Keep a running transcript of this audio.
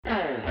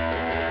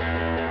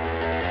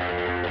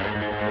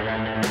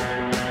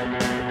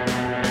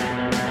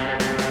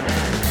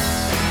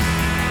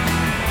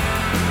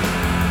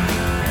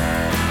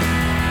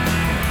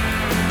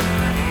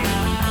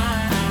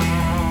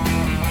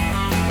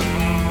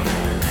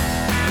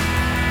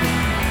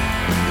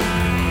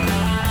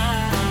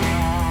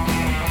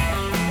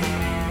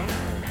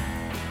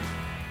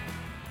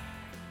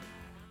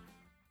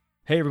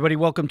Hey, everybody,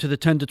 welcome to the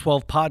 10 to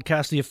 12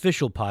 podcast, the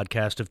official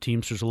podcast of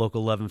Teamsters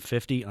Local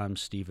 1150. I'm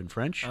Stephen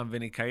French. I'm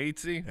Vinny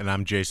Caizzi. And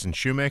I'm Jason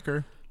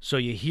Shoemaker. So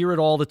you hear it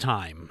all the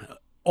time,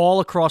 all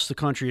across the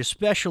country,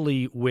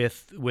 especially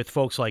with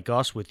folks like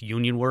us, with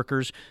union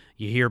workers.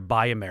 You hear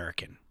buy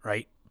American,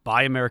 right?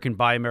 Buy American,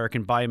 buy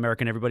American, buy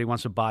American. Everybody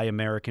wants to buy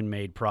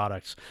American-made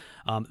products.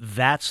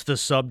 That's the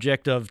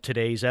subject of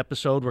today's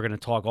episode. We're going to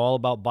talk all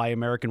about buy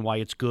American, why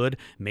it's good,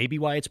 maybe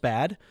why it's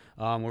bad.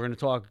 We're going to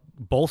talk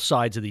both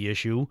sides of the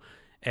issue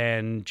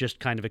and just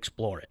kind of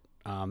explore it.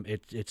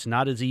 It's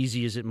not as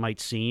easy as it might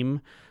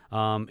seem.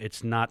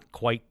 It's not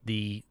quite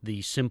the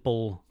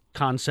simple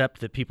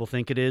concept that people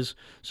think it is.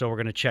 So we're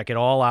going to check it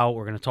all out.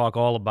 We're going to talk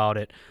all about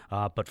it.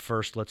 But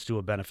first, let's do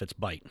a benefits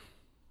bite.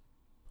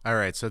 All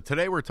right, so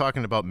today we're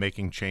talking about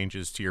making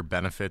changes to your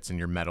benefits and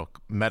your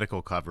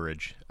medical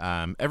coverage.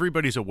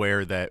 Everybody's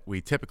aware that we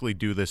typically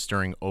do this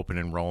during open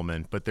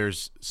enrollment, but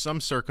there's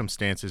some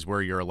circumstances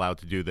where you're allowed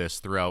to do this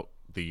throughout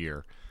the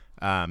year.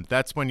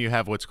 That's when you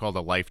have what's called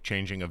a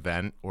life-changing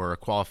event or a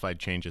qualified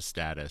change of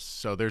status.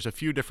 So there's a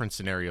few different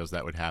scenarios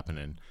that would happen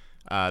in.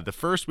 The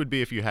first would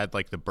be if you had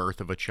like the birth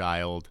of a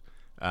child.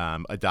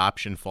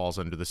 Adoption falls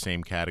under the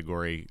same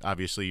category.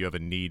 Obviously, you have a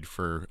need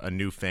for a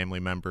new family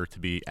member to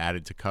be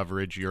added to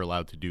coverage. You're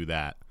allowed to do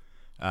that.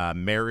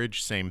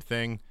 Marriage, same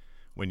thing.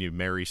 When you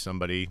marry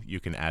somebody,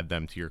 you can add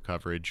them to your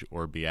coverage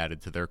or be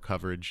added to their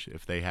coverage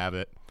if they have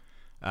it.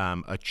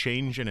 A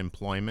change in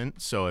employment.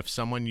 So if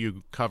someone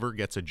you cover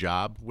gets a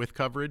job with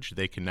coverage,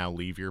 they can now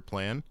leave your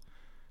plan.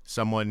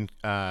 Someone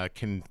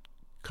can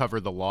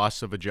cover the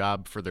loss of a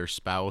job for their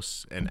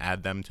spouse and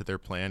add them to their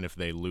plan if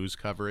they lose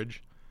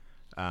coverage.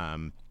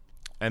 And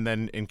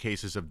then in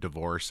cases of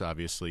divorce,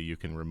 obviously, you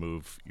can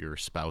remove your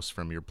spouse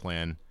from your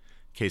plan. In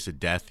case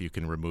of death, you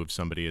can remove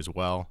somebody as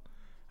well.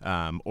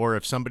 Or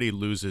if somebody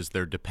loses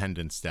their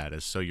dependent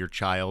status, so your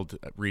child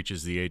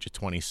reaches the age of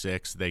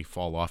 26, they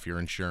fall off your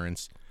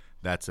insurance.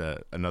 That's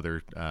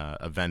another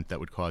event that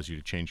would cause you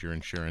to change your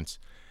insurance.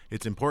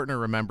 It's important to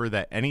remember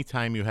that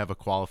anytime you have a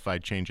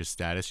qualified change of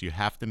status, you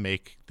have to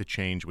make the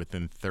change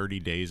within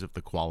 30 days of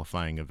the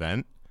qualifying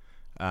event.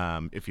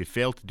 If you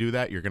fail to do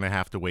that, you're going to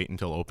have to wait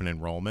until open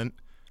enrollment.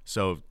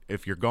 So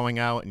if you're going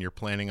out and you're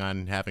planning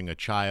on having a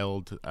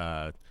child,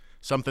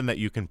 something that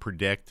you can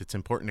predict, it's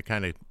important to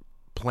kind of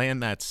plan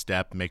that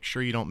step, make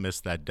sure you don't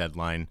miss that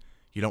deadline.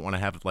 You don't want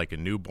to have like a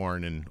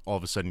newborn and all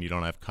of a sudden you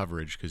don't have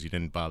coverage because you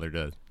didn't bother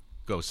to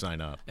go sign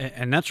up.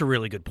 And that's a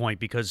really good point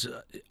because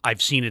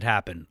I've seen it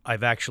happen.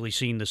 I've actually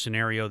seen the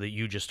scenario that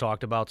you just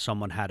talked about.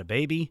 Someone had a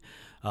baby,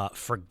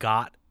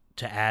 forgot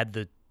to add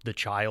the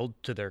child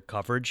to their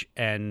coverage,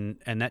 and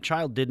that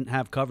child didn't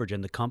have coverage,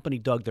 and the company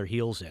dug their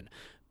heels in.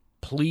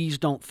 Please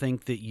don't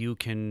think that you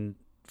can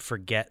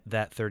forget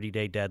that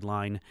 30-day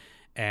deadline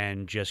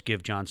and just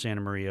give John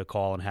Santamaria a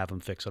call and have him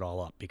fix it all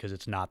up, because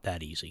it's not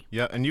that easy.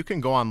 Yeah, and you can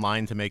go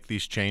online to make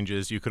these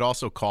changes. You could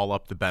also call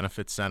up the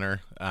Benefits Center,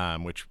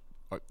 which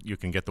you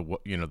can get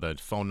the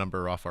phone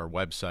number off our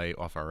website,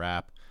 off our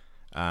app.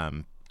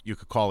 You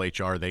could call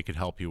HR, they could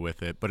help you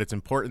with it, but it's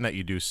important that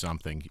you do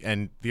something.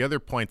 And the other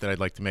point that I'd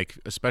like to make,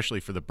 especially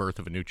for the birth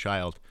of a new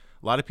child,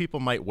 a lot of people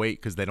might wait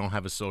because they don't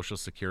have a social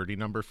security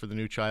number for the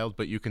new child,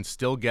 but you can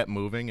still get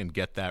moving and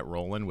get that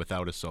rolling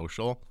without a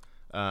social.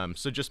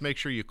 So just make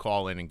sure you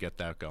call in and get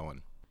that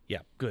going. Yeah,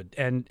 good.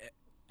 And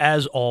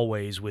as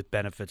always with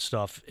benefit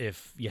stuff,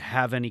 if you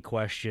have any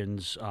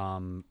questions,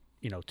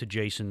 to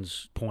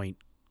Jason's point,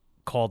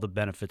 call the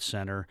Benefits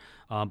Center,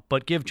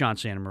 but give John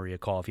Santamaria a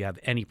call if you have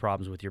any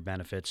problems with your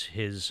benefits.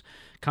 His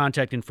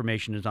contact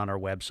information is on our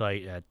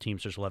website at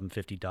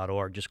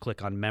teamsters1150.org. Just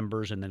click on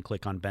members and then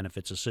click on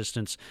benefits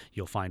assistance.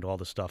 You'll find all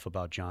the stuff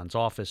about John's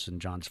office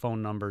and John's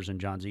phone numbers and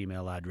John's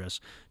email address.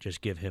 Just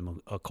give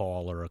him a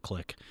call or a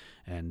click,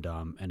 and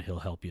he'll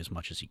help you as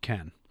much as he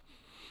can.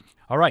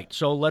 All right,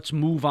 so let's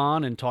move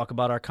on and talk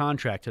about our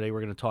contract. Today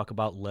we're going to talk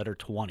about Letter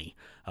 20.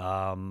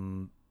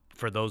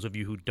 For those of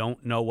you who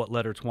don't know what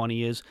Letter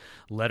 20 is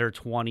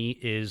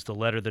the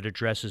letter that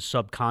addresses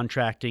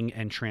subcontracting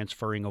and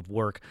transferring of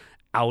work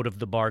out of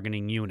the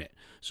bargaining unit.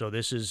 So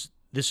this is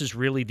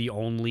really the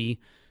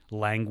only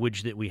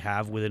language that we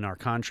have within our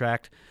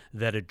contract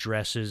that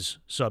addresses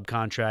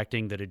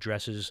subcontracting, that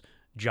addresses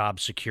job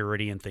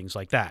security and things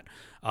like that.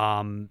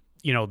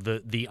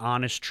 The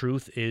honest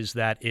truth is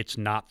that it's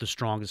not the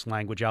strongest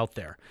language out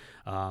there.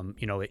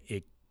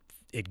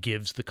 It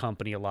gives the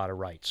company a lot of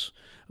rights,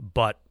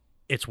 but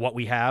it's what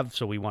we have,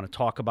 so we want to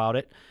talk about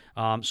it.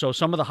 So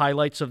some of the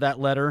highlights of that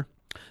letter: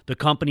 the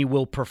company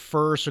will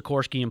prefer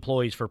Sikorsky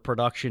employees for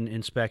production,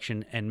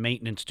 inspection, and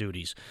maintenance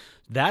duties.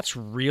 That's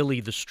really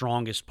the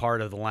strongest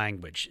part of the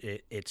language.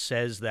 It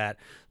says that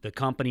the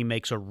company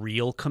makes a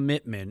real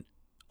commitment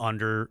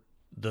under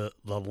the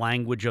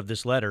language of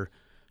this letter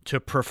to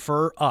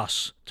prefer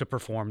us to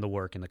perform the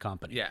work in the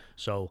company. Yeah.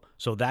 So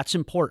that's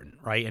important,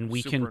 right? And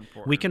we Super we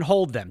important. can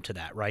hold them to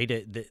that, right?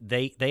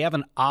 They have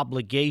an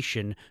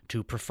obligation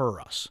to prefer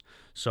us.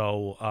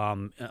 So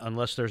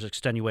unless there's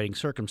extenuating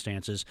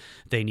circumstances,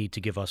 they need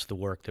to give us the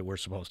work that we're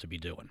supposed to be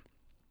doing.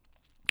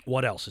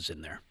 What else is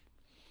in there?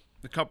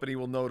 the company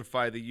will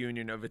notify the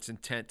union of its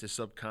intent to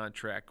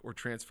subcontract or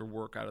transfer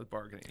work out of the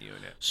bargaining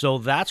unit. So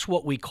that's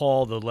what we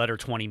call the letter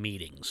 20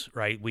 meetings,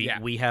 right?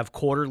 We have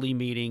quarterly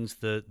meetings.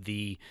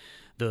 The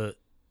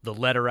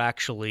letter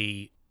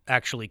actually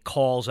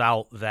calls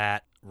out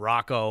that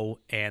Rocco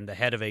and the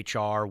head of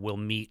HR will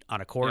meet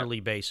on a quarterly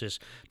basis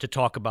to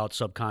talk about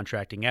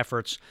subcontracting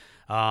efforts.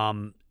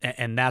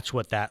 And that's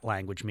what that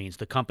language means.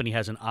 The company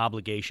has an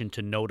obligation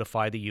to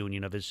notify the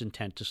union of its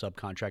intent to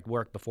subcontract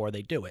work before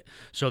they do it,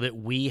 so that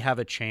we have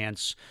a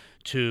chance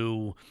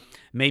to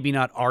maybe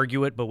not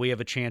argue it, but we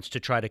have a chance to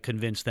try to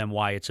convince them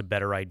why it's a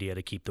better idea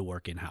to keep the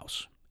work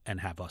in-house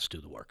and have us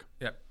do the work.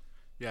 Yep.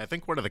 Yeah, I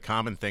think one of the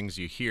common things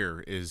you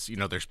hear is,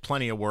 there's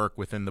plenty of work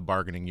within the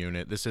bargaining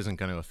unit. This isn't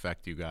going to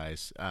affect you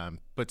guys.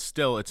 But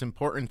still, it's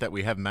important that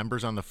we have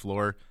members on the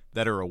floor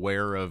that are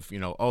aware of,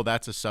 oh,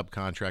 that's a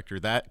subcontractor.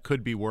 That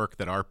could be work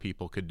that our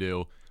people could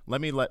do.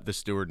 Let me let the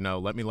steward know.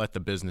 Let me let the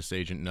business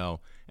agent know.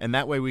 And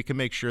that way we can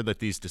make sure that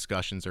these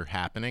discussions are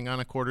happening on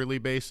a quarterly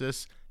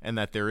basis and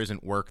that there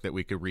isn't work that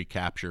we could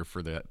recapture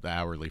for the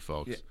hourly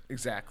folks. Yeah,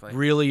 exactly.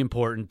 Really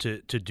important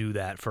to do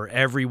that, for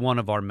every one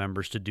of our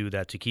members to do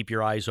that, to keep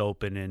your eyes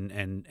open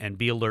and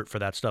be alert for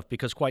that stuff.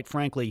 Because quite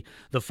frankly,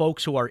 the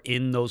folks who are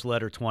in those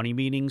letter 20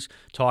 meetings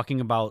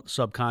talking about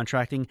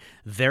subcontracting,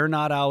 they're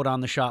not out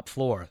on the shop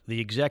floor. The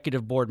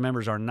executive board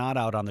members are not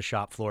out on the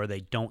shop floor.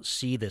 They don't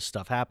see this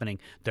stuff happening.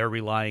 They're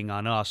relying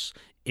on us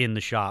in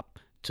the shop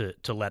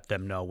to let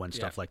them know when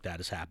stuff like that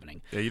is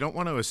happening. Yeah, you don't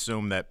want to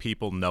assume that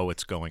people know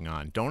what's going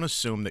on. Don't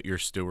assume that your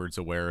steward's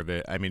aware of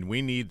it. I mean,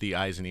 we need the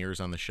eyes and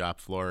ears on the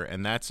shop floor,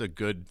 and that's a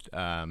good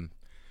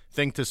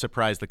thing to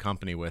surprise the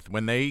company with.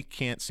 When they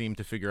can't seem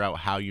to figure out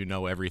how you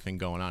know everything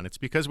going on, it's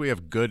because we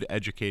have good,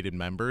 educated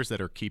members that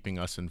are keeping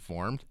us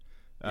informed.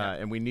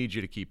 And we need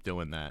you to keep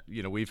doing that.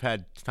 We've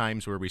had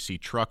times where we see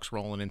trucks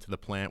rolling into the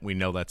plant. We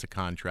know that's a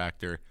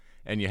contractor.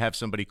 And you have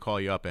somebody call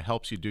you up. It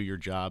helps you do your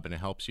job, and it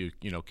helps you,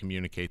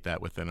 communicate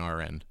that within our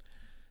end.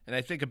 And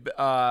I think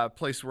a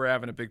place we're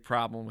having a big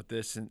problem with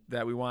this and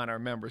that we want our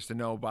members to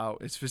know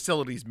about is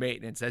facilities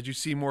maintenance. As you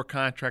see more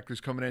contractors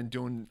coming in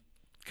doing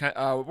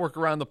work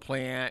around the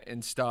plant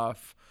and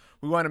stuff,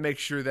 we want to make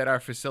sure that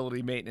our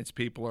facility maintenance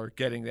people are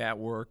getting that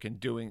work and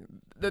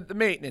doing the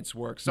maintenance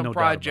work. Some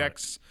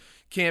projects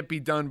can't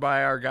be done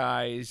by our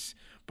guys,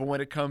 but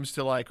when it comes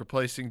to like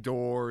replacing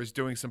doors,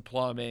 doing some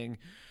plumbing,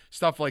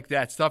 stuff like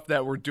that, stuff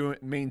that we're doing,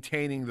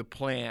 maintaining the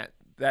plant,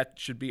 that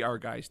should be our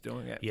guys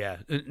doing it. Yeah,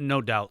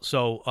 no doubt.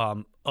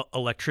 So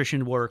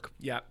electrician work,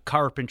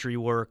 carpentry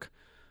work,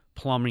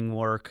 plumbing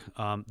work,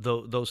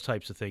 those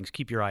types of things.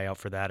 Keep your eye out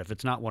for that. If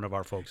it's not one of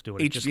our folks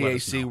doing it, just let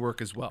us know. HVAC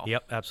work as well.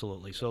 Yep,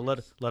 absolutely. So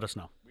let us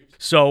know.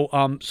 So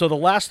the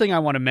last thing I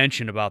want to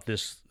mention about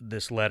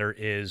this letter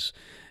is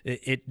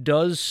it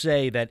does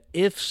say that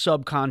if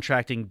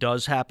subcontracting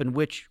does happen,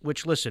 which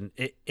listen,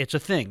 it's a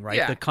thing, right?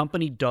 Yeah. The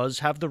company does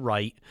have the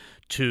right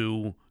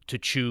to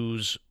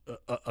choose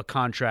a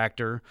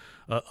contractor,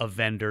 a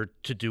vendor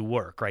to do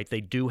work, right?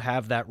 They do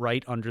have that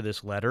right under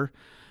this letter.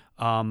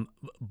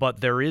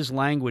 But there is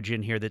language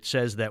in here that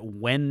says that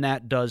when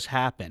that does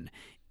happen,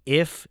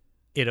 if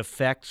it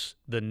affects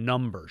the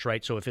numbers,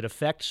 right? So if it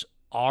affects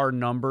our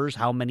numbers,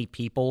 how many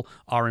people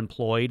are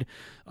employed,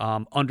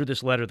 under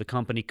this letter, the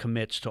company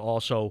commits to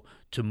also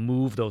to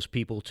move those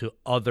people to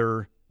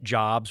other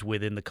jobs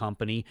within the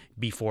company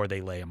before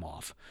they lay them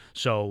off.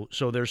 So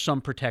there's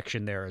some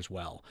protection there as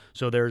well.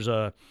 So there's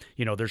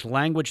there's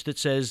language that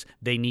says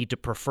they need to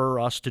prefer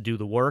us to do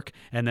the work,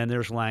 and then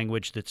there's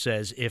language that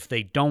says if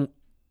they don't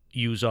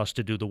use us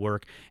to do the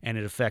work and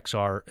it affects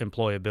our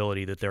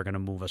employability, that they're going to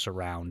move us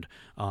around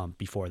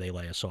before they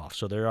lay us off.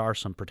 So there are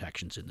some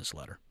protections in this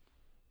letter.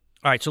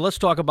 All right, so let's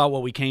talk about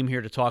what we came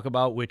here to talk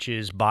about, which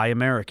is Buy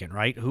American,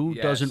 right? Who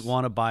doesn't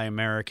want to buy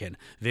American?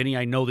 Vinny,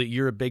 I know that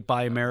you're a big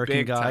Buy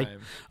American guy,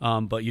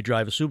 but you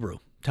drive a Subaru.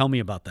 Tell me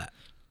about that.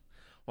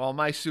 Well,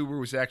 my Subaru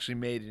was actually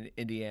made in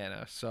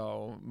Indiana,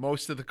 so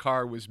most of the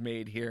car was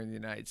made here in the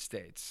United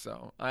States.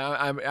 So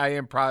I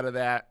am proud of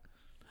that.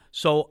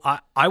 So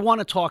I want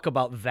to talk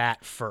about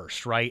that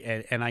first, right?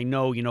 And I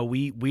know,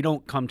 we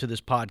don't come to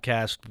this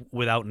podcast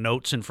without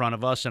notes in front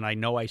of us, and I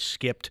know I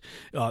skipped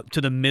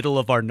to the middle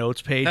of our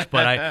notes page,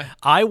 but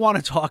I want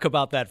to talk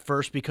about that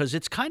first because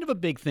it's kind of a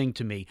big thing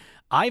to me.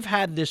 I've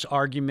had this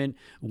argument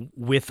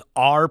with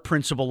our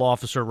principal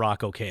officer,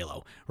 Rocco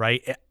Calo,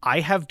 right? I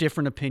have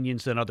different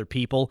opinions than other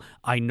people.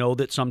 I know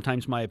that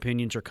sometimes my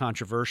opinions are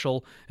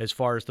controversial as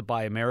far as the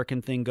Buy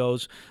American thing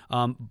goes,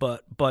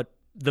 but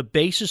the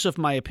basis of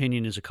my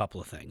opinion is a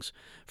couple of things.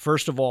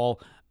 First of all,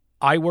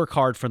 I work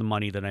hard for the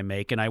money that I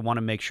make, and I want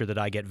to make sure that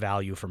I get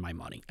value for my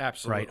money.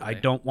 Absolutely. Right? I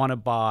don't want to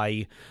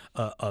buy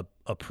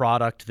a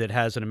product that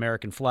has an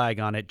American flag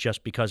on it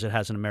just because it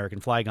has an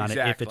American flag on it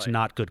if it's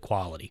not good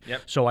quality.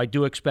 Yep. So I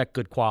do expect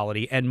good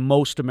quality, and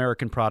most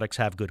American products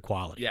have good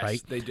quality, yes,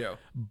 right? They do.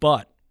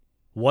 But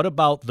what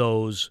about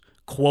those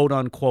quote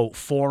unquote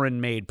foreign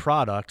made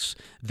products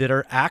that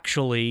are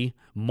actually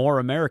more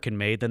American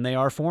made than they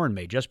are foreign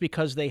made. Just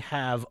because they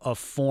have a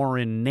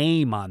foreign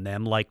name on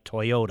them, like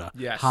Toyota,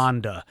 Yes.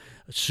 Honda,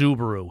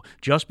 Subaru,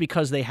 just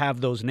because they have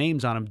those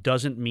names on them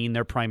doesn't mean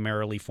they're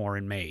primarily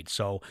foreign made.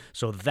 So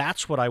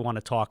that's what I want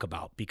to talk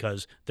about,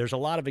 because there's a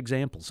lot of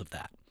examples of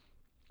that.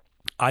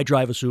 I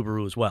drive a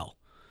Subaru as well.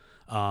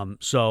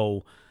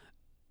 So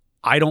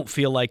I don't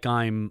feel like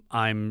I'm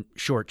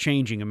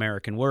shortchanging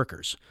American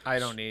workers. I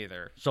don't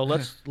either. So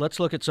let's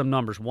look at some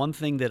numbers. One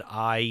thing that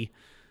I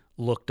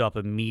looked up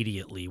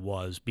immediately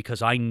was,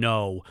 because I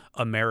know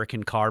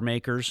American car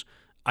makers,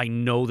 I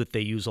know that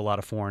they use a lot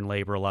of foreign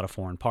labor, a lot of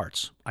foreign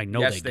parts. I know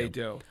Yes, they they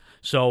do.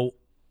 So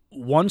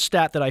one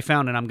stat that I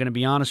found, and I'm going to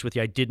be honest with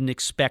you, I didn't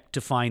expect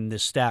to find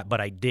this stat,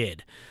 but I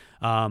did.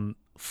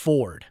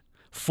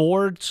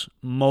 Ford's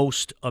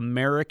most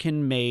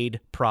American-made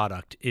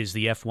product is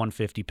the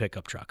F-150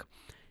 pickup truck.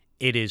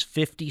 It is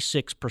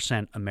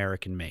 56%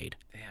 American-made.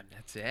 Damn,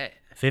 that's it.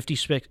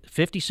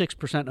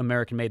 56%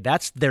 American-made.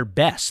 That's their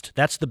best.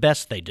 That's the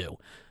best they do.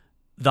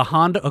 The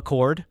Honda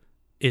Accord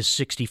is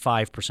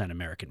 65%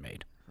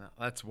 American-made. Oh,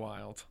 that's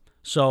wild.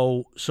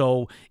 So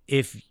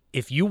if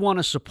you want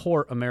to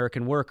support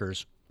American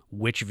workers,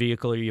 which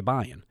vehicle are you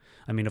buying?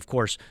 I mean, of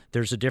course,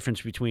 there's a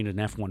difference between an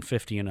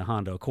F-150 and a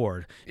Honda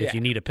Accord. If Yeah.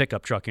 you need a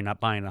pickup truck, you're not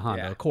buying a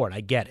Honda Yeah. Accord.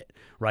 I get it,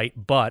 right?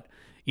 But,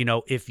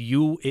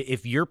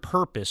 if your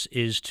purpose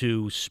is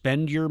to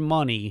spend your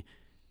money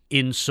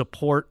in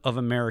support of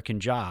American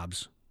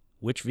jobs,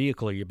 which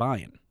vehicle are you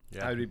buying?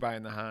 Yeah. I'd be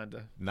buying the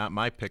Honda. Not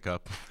my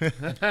pickup.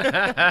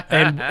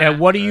 And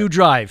what do you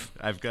drive?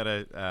 I've got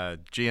a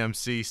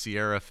GMC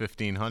Sierra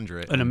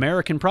 1500. An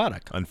American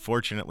product.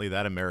 Unfortunately,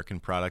 that American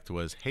product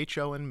was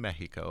hecho in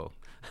Mexico.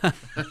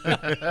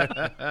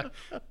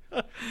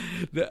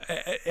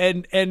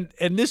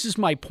 And this is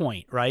my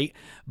point, right?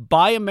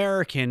 Buy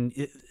American.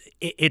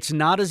 It's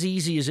not as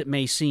easy as it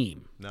may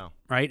seem. No.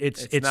 Right?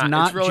 It's not.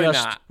 not It's really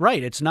just not.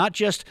 right. It's not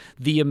just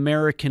the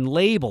American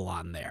label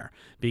on there,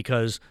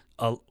 because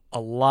a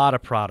lot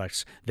of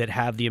products that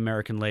have the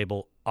American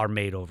label are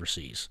made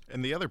overseas.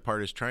 And the other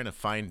part is trying to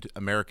find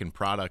American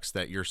products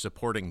that you're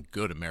supporting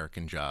good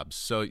American jobs.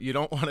 So you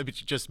don't want to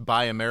just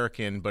buy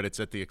American, but it's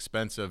at the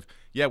expense of,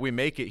 yeah, we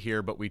make it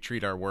here, but we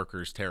treat our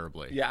workers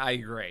terribly. Yeah, I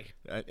agree.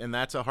 And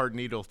that's a hard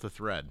needle to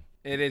thread.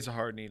 It is a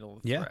hard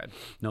needle to Yeah, thread.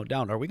 no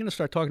doubt. Are we going to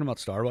start talking about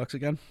Starbucks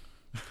again?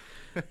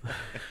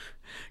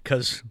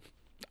 Because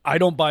I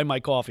don't buy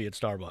my coffee at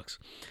Starbucks,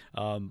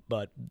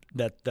 but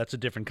that's a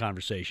different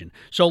conversation.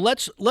 So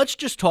let's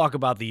just talk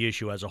about the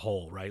issue as a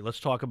whole, right? Let's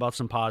talk about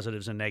some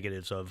positives and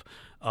negatives of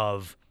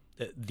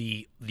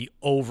the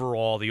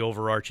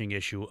overarching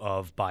issue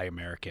of Buy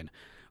American.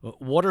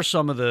 What are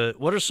some of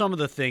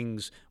the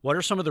things? What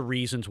are some of the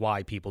reasons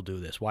why people do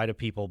this? Why do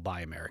people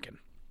buy American?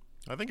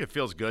 I think it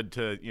feels good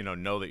to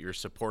know that you're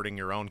supporting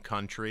your own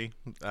country.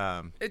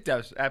 It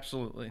does,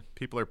 absolutely.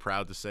 People are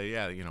proud to say,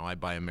 yeah, I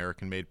buy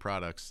American-made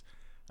products.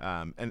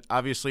 And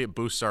obviously it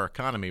boosts our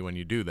economy when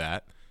you do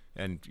that,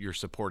 and you're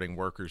supporting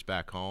workers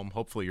back home.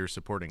 Hopefully you're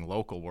supporting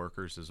local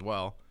workers as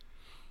well.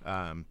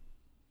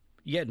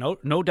 Yeah,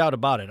 no doubt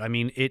about it. I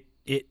mean,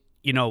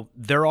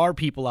 there are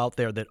people out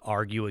there that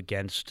argue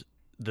against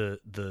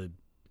the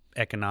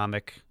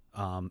economic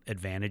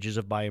advantages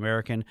of Buy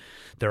American.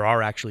 There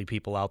are actually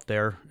people out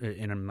there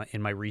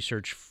in my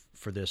research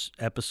for this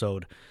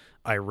episode.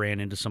 I ran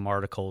into some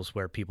articles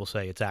where people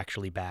say it's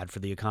actually bad for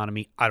the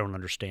economy. I don't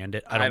understand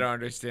it. I don't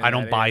understand. I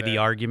don't that buy either. the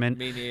argument.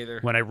 Me neither.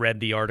 When I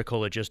read the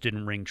article, it just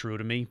didn't ring true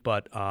to me.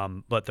 But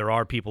there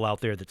are people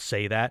out there that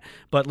say that.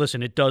 But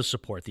listen, it does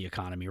support the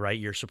economy, right?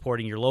 You're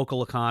supporting your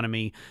local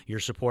economy. You're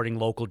supporting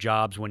local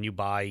jobs when you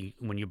buy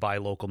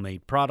local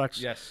made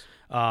products. Yes.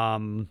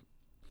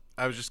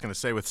 I was just going to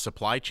say, with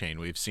supply chain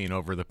we've seen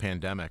over the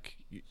pandemic,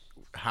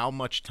 how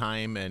much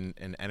time and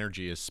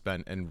energy is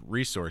spent and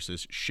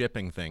resources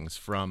shipping things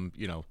from,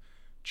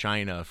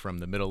 China, from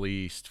the Middle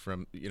East,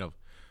 from,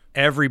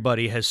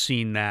 Everybody has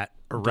seen that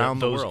around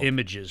the those world.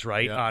 images,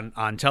 right, Yeah.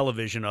 on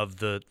television of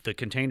the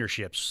container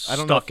ships I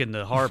don't know stuck if- in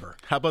the harbor.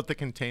 How about the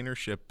container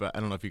ship? I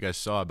don't know if you guys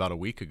saw about a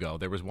week ago.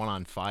 There was one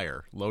on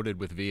fire, loaded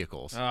with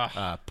vehicles.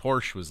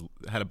 Porsche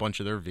had a bunch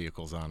of their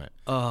vehicles on it.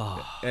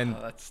 Oh, And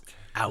That's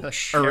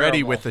ouch. already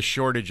terrible. with the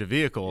shortage of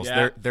vehicles,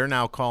 Yeah. they're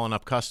now calling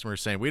up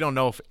customers saying, we don't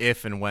know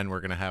if and when we're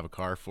going to have a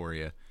car for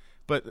you.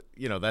 But,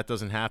 that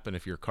doesn't happen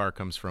if your car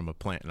comes from a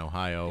plant in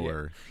Ohio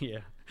or Yeah.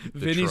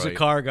 Vinny's a Detroit.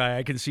 car guy.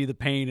 I can see the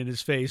pain in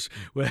his face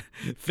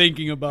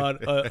thinking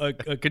about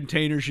a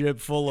container ship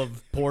full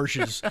of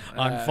Porsches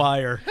on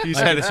fire. I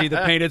can see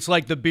the pain. It's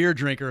like the beer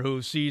drinker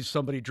who sees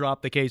somebody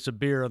drop the case of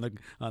beer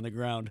on the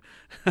ground.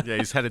 Yeah,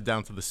 he's headed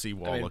down to the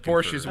seawall. looking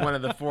Porsche for is one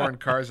of the foreign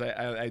cars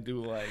I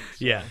do like.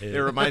 So. Yeah. It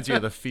reminds you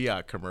of the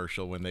Fiat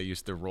commercial when they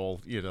used to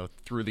roll,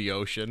 through the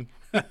ocean.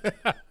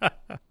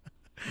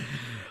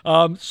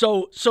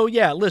 So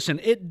yeah, listen,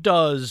 it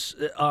does.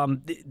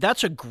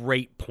 That's a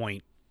great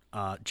point,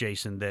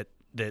 Jason, that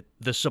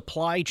the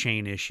supply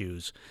chain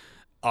issues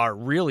are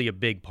really a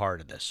big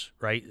part of this,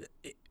 right?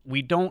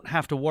 we don't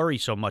have to worry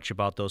so much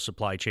about those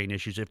supply chain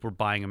issues if we're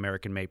buying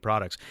American-made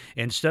products.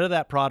 Instead of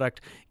that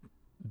product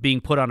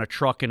being put on a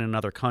truck in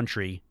another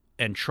country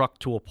and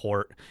trucked to a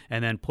port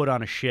and then put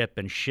on a ship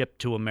and shipped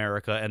to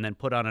America and then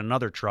put on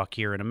another truck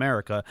here in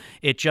America,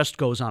 it just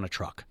goes on a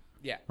truck.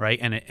 Yeah. Right.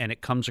 And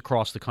it comes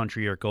across the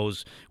country, or it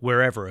goes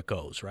wherever it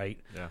goes. Right.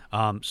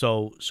 Yeah.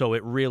 So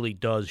it really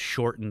does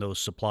shorten those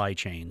supply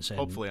chains. And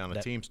hopefully on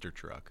a Teamster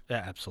truck.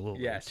 Yeah,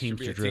 absolutely. Yes.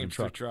 Teamster-driven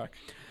truck.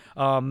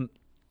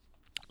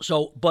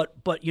 So, but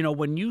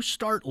when you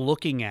start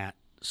looking at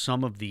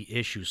some of the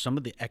issues, some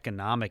of the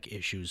economic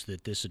issues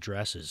that this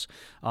addresses,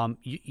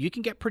 you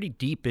can get pretty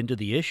deep into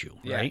the issue.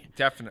 Yeah, right.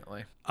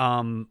 Definitely.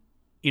 When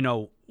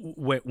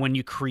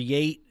you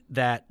create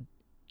that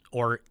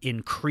or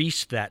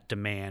increase that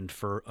demand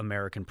for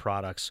American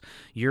products,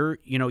 you're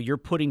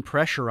putting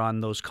pressure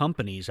on those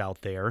companies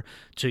out there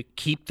to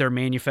keep their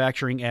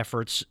manufacturing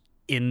efforts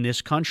in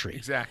this country.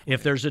 Exactly.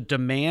 If there's a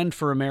demand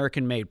for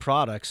American-made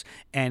products,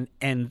 and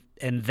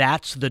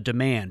that's the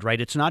demand, right?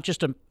 It's not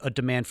just a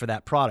demand for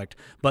that product,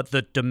 but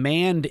the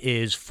demand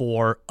is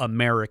for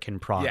American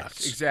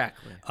products. Yes,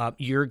 exactly.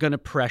 You're going to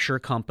pressure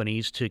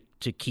companies to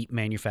keep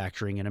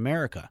manufacturing in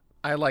America.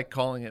 I like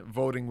calling it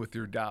voting with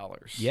your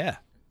dollars. Yeah.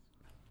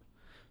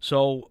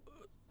 So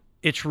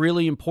it's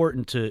really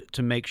important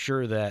to make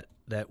sure that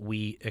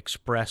we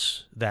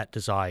express that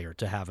desire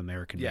to have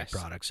American-made Yes.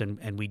 products,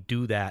 and we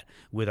do that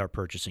with our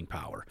purchasing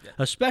power,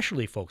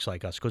 especially folks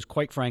like us, because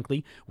quite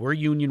frankly, we're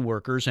union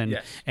workers, and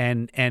Yes.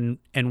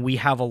 and we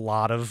have a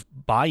lot of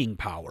buying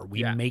power. We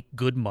Yeah. make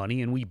good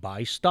money and we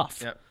buy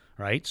stuff. Yep.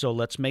 Right? So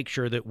let's make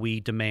sure that we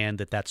demand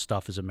that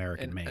stuff is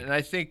American-made. And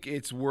I think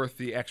it's worth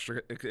the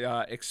extra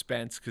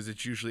expense because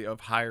it's usually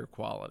of higher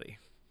quality.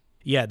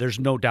 Yeah, there's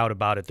no doubt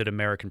about it that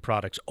American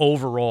products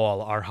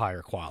overall are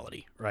higher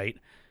quality, right?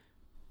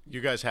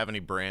 You guys have any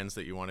brands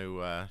that you want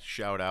to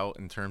shout out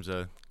in terms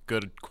of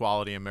good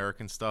quality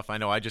American stuff? I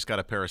know I just got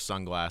a pair of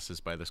sunglasses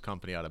by this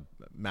company out of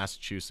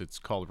Massachusetts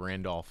called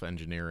Randolph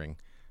Engineering.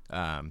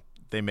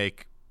 They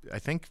make, I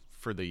think,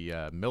 for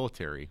the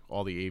military,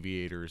 all the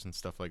aviators and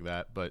stuff like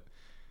that. But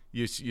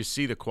you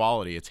see the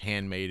quality. It's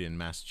handmade in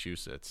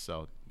Massachusetts,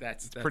 so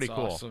That's pretty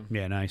cool. Awesome.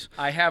 Yeah, nice.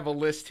 I have a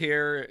list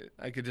here.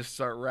 I could just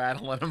start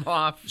rattling them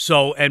off.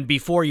 So, and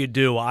before you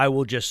do, I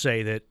will just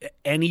say that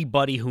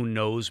anybody who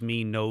knows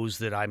me knows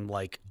that I'm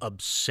like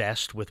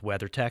obsessed with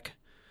WeatherTech.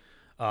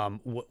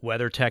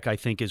 WeatherTech, I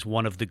think, is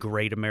one of the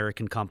great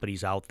American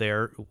companies out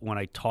there. When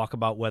I talk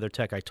about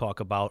WeatherTech, I talk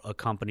about a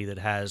company that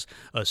has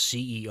a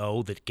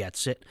CEO that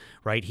gets it,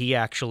 right? He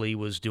actually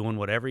was doing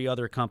what every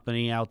other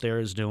company out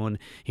there is doing.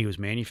 He was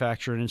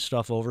manufacturing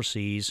stuff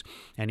overseas,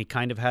 and he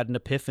kind of had an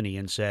epiphany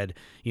and said,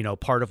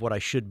 part of what I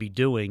should be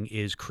doing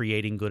is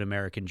creating good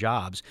American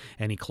jobs.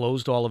 And he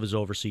closed all of his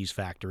overseas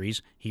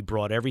factories. He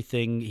brought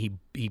everything.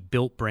 He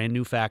built brand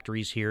new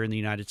factories here in the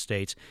United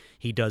States.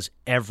 He does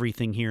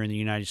everything here in the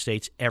United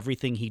States.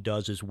 Everything he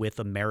does is with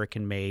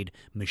American-made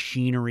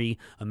machinery,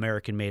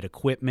 American-made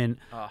equipment.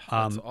 That's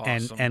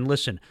awesome. And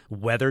listen,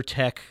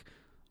 WeatherTech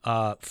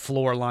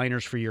floor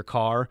liners for your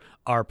car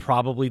are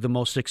probably the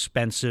most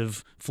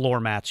expensive floor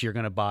mats you're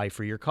going to buy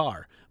for your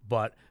car,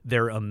 but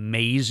they're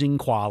amazing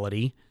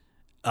quality.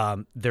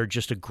 They're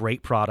just a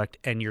great product,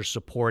 and you're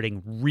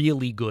supporting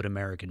really good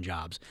American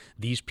jobs.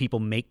 These people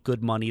make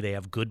good money. They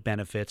have good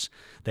benefits.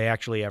 They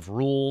actually have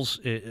rules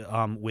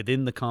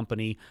within the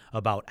company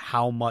about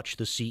how much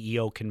the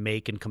CEO can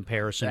make in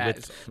comparison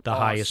with the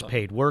highest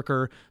paid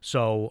worker.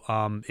 So,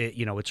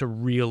 it's a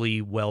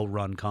really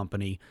well-run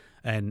company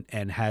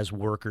and has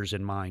workers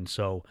in mind.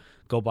 So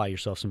go buy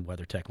yourself some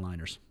WeatherTech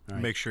liners. All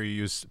right? Make sure you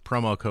use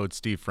promo code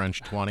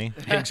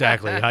SteveFrench20.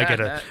 Exactly. I get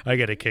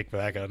a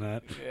kickback on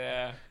that.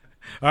 Yeah.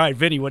 All right,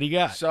 Vinny, what do you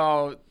got?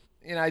 So,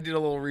 I did a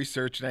little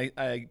research, and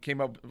I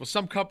came up with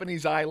some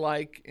companies I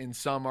like, and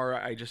some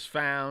I just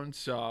found.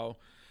 So,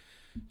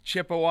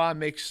 Chippewa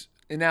makes,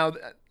 and now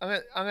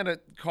I'm gonna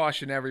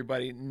caution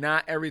everybody: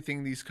 not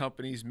everything these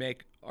companies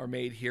make are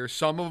made here.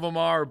 Some of them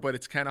are, but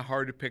it's kind of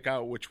hard to pick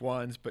out which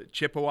ones. But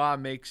Chippewa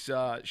makes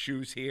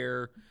shoes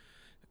here,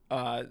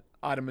 out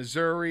of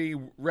Missouri.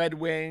 Red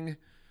Wing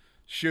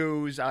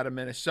shoes out of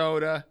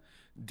Minnesota.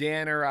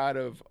 Danner out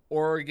of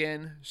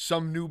Oregon.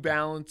 Some New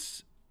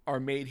Balance are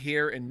made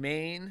here in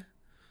Maine.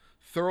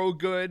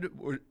 Thorogood,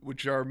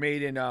 which are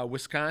made in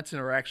Wisconsin,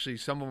 or actually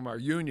some of them are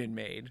union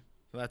made.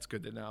 So that's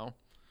good to know.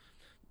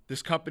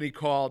 This company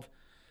called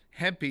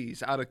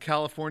Hempies out of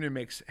California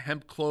makes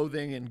hemp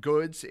clothing and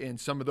goods, and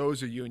some of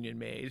those are union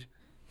made.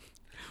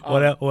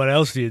 What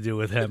else do you do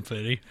with hemp,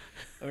 Vinny?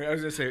 I was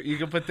going to say, you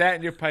can put that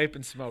in your pipe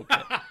and smoke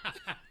it.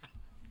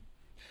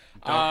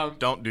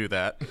 Don't do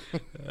that.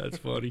 That's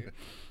funny.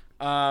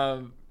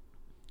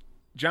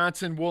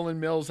 Johnson Woolen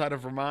Mills out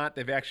of Vermont.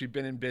 They've actually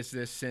been in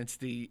business since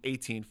the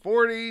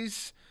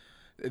 1840s.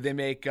 They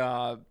make,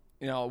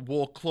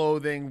 wool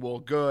clothing, wool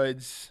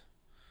goods.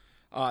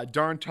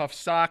 Darn Tough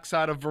Socks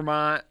out of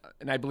Vermont,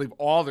 and I believe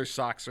all their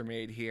socks are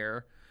made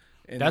here.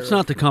 And That's they're-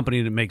 not the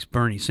company that makes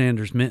Bernie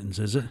Sanders mittens,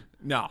 is it?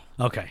 No.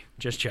 Okay,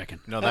 just checking.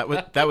 No,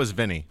 that was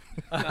Vinny.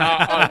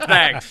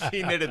 Thanks.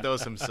 He knitted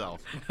those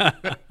himself.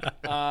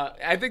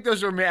 I think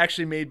those were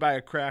actually made by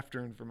a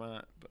crafter in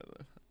Vermont, but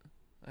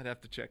I'd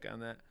have to check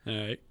on that. All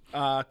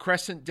right.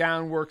 Crescent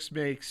Downworks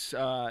makes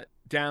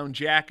down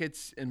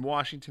jackets in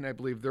Washington, I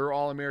believe. They're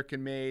all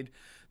American made.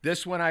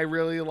 This one I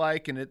really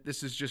like, and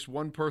this is just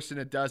one person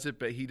that does it,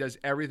 but he does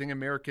everything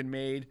American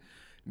made.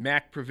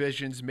 Mac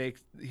Provisions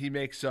makes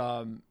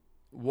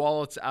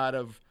wallets out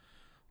of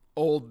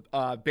old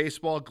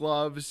baseball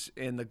gloves,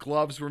 and the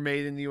gloves were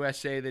made in the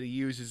USA that he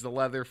uses the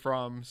leather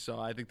from, so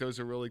I think those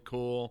are really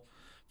cool.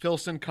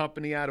 Filson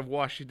Company out of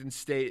Washington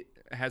State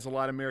has a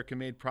lot of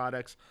American-made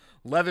products.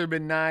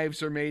 Leatherman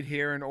knives are made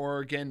here in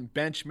Oregon.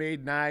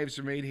 Bench-made knives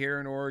are made here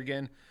in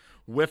Oregon.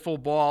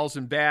 Wiffle balls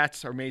and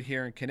bats are made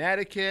here in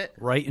Connecticut.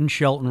 Right in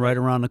Shelton, right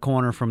around the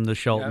corner from the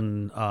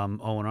Shelton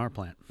O&R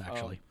plant,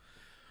 actually.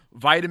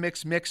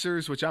 Vitamix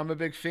mixers, which I'm a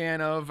big fan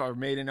of, are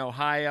made in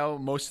Ohio.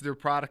 Most of their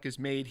product is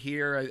made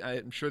here.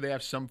 I'm sure they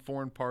have some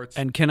foreign parts.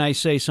 And can I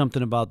say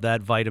something about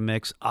that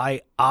Vitamix?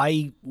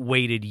 I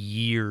waited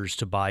years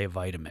to buy a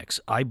Vitamix.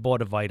 I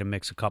bought a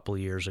Vitamix a couple of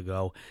years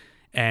ago,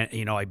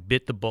 and I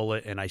bit the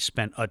bullet and I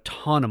spent a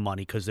ton of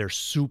money because they're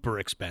super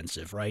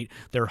expensive, right?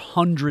 They're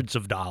hundreds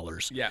of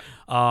dollars. Yeah.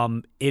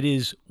 It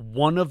is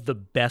one of the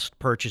best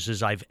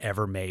purchases I've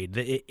ever made.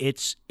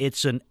 It's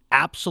an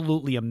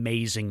absolutely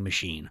amazing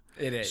machine.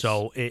 It is.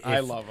 So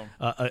I love them.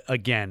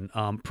 Again,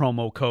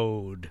 promo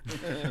code.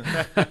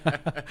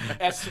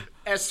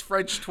 S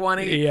French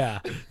 20. Yeah.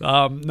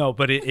 No,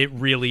 but it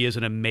really is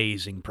an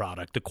amazing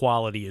product. The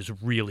quality is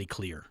really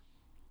clear.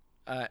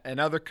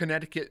 Another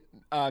Connecticut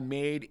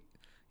made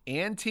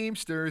and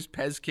Teamsters,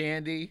 Pez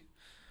Candy,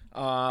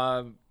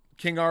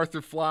 King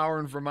Arthur Flour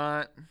in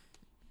Vermont.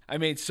 I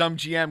made some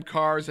GM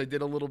cars. I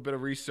did a little bit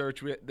of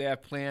research. They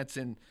have plants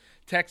in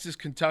Texas,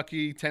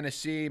 Kentucky,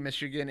 Tennessee,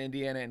 Michigan,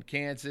 Indiana, and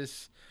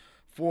Kansas.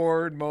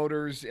 Ford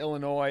Motors,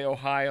 Illinois,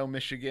 Ohio,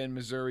 Michigan,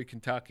 Missouri,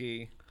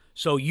 Kentucky.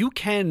 So you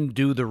can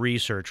do the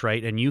research,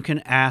 right? And you can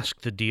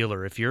ask the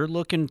dealer if you're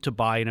looking to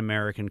buy an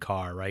American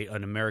car, right?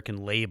 An American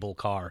label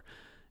car.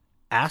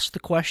 Ask the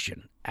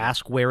question.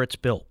 Ask where it's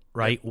built,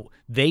 right? Yep.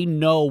 They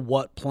know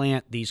what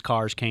plant these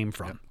cars came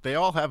from. Yep. They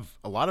all have,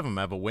 a lot of them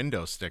have a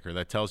window sticker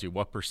that tells you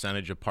what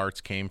percentage of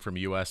parts came from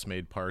U.S.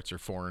 made parts or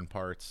foreign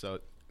parts. So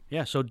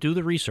yeah, so do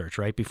the research,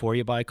 right? Before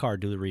you buy a car,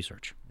 do the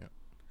research. Yep.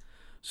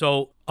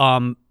 So,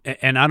 and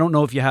I don't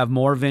know if you have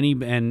more, Vinny,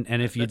 and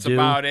if you That's do,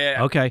 about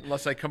it. Okay.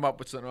 Unless I come up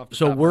with something off the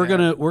so top we're of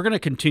my head. we're gonna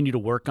continue to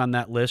work on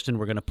that list, and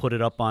we're gonna put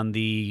it up on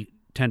the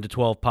 10 to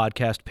 12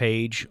 podcast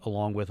page,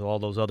 along with all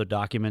those other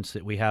documents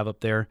that we have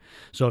up there.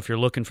 So if you're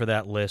looking for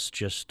that list,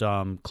 just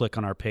click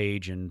on our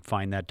page and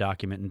find that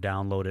document and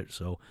download it,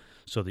 so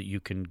that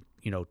you can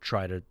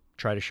try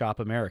to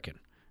shop American.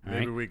 All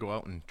Maybe right? we go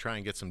out and try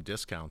and get some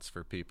discounts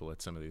for people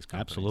at some of these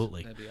companies.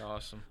 Absolutely. That'd be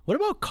awesome. What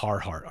about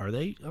Carhartt? Are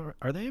they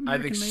American? I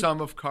think made?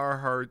 some of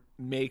Carhartt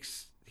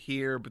makes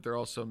here, but they're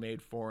also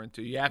made foreign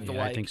too. You have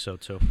to I think so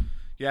too.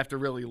 You have to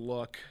really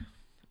look.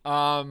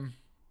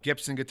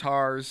 Gibson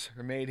guitars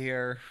are made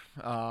here.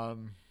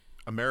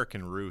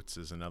 American Roots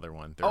is another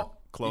one. They're a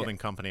clothing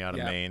company out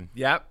of Maine.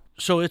 Yep.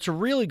 So it's a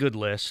really good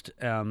list,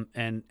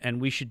 and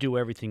we should do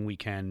everything we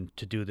can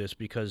to do this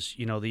because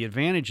the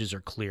advantages are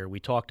clear. We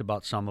talked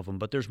about some of them,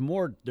 but there's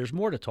more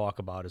to talk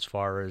about as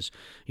far as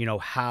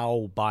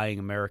how buying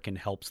American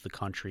helps the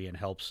country and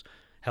helps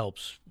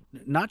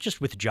not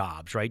just with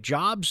jobs, right?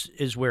 Jobs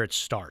is where it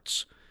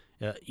starts.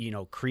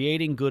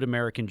 Creating good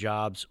American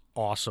jobs,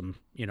 awesome.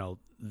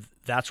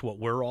 That's what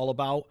we're all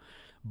about.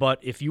 But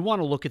if you want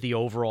to look at the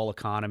overall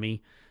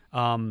economy,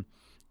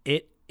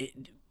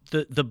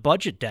 the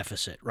budget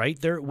deficit,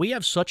 right? We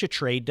have such a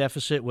trade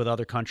deficit with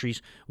other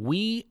countries.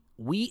 We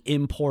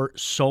import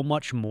so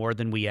much more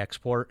than we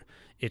export.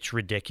 It's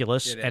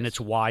ridiculous, and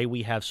it's why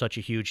we have such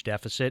a huge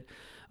deficit.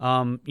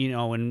 And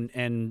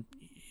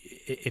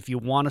if you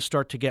want to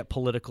start to get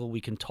political, we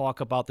can talk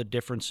about the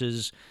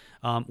differences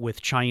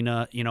with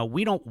China.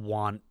 We don't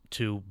want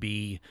to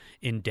be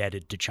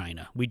indebted to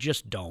China. We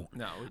just don't.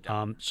 No, we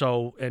don't.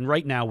 And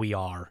right now we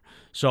are.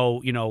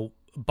 So,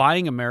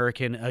 buying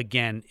American,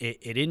 again,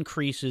 it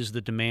increases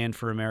the demand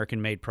for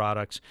American-made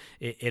products.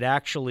 It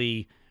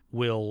actually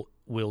will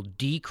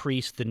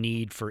decrease the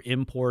need for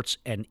imports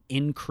and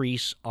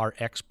increase our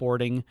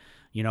exporting.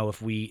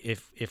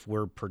 If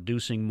we're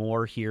producing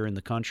more here in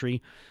the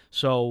country.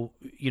 So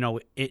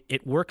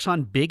it works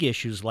on big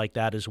issues like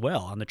that as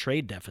well, on the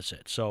trade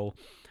deficit. So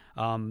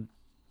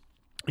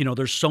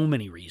there's so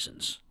many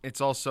reasons.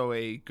 It's also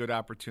a good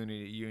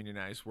opportunity to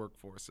unionize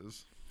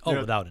workforces. Oh,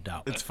 without a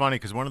doubt. It's funny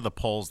because one of the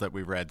polls that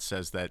we read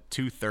says that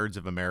 2/3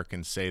 of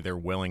Americans say they're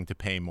willing to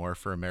pay more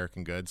for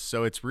American goods.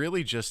 So it's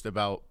really just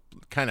about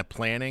kind of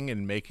planning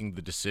and making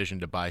the decision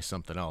to buy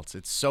something else.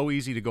 It's so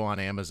easy to go on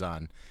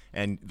Amazon,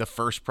 and the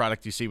first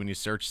product you see when you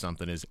search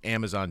something is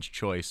Amazon's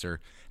Choice,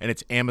 and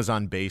it's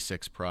Amazon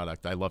Basics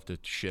product. I love to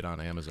shit on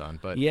Amazon,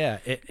 but yeah,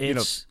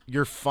 it's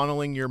you're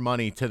funneling your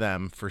money to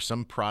them for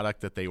some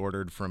product that they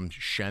ordered from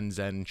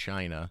Shenzhen,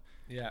 China.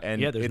 Yeah.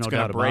 And Yeah, there's it's no going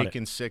doubt to about break it.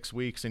 in 6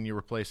 weeks and you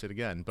replace it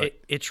again. But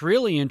It's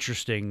really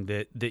interesting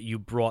that you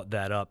brought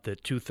that up,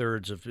 that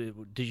 2/3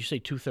 of, did you say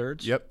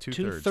 2/3? Yep,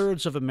 two-thirds.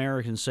 2/3 of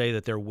Americans say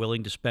that they're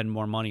willing to spend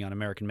more money on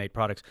American-made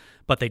products,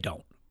 but they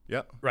don't.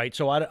 yep. Right,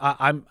 so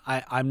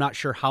I'm not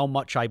sure how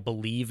much I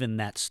believe in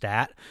that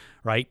stat.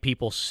 Right,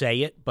 people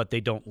say it, but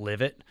they don't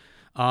live it.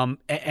 And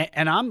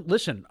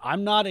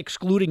I'm not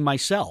excluding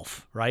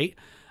myself. Right,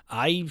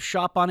 I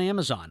shop on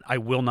Amazon. I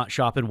will not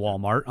shop in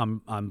Walmart.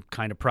 I'm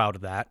kind of proud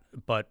of that,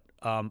 but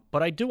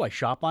I do. I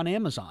shop on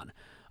Amazon.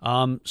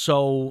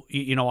 So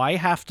I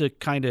have to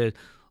kind of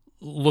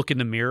look in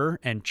the mirror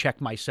and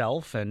check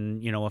myself.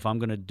 And, if I'm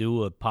going to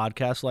do a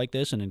podcast like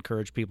this and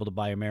encourage people to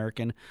buy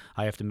American,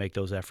 I have to make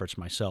those efforts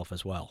myself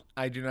as well.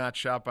 I do not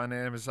shop on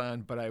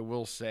Amazon, but I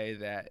will say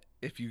that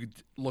if you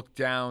look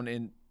down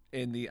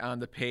on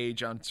the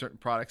page on certain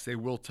products, they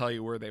will tell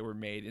you where they were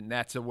made, and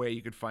that's a way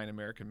you could find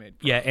American-made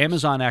products. Yeah,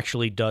 Amazon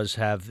actually does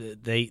have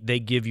they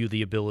give you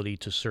the ability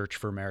to search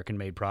for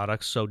American-made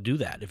products. So do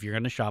that. If you're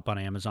going to shop on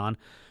Amazon,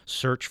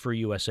 search for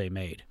USA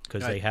made,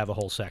 because they have a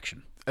whole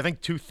section. I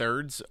think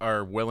 2/3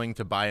 are willing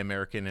to buy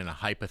American in a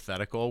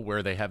hypothetical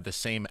where they have the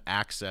same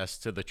access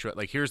to the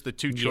like, here's the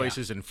two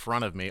choices in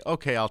front of me.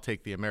 Okay, I'll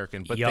take the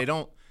American, but they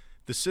don't.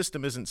 The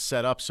system isn't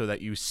set up so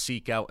that you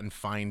seek out and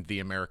find the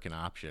American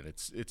option.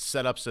 It's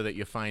set up so that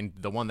you find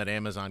the one that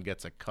Amazon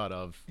gets a cut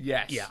of.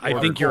 Yes. Yeah, I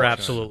think you're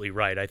absolutely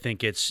right. I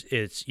think it's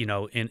in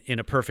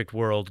a perfect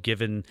world,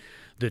 given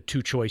the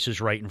two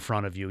choices right in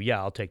front of you,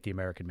 I'll take the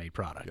American-made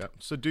product. Yep.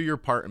 So do your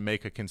part and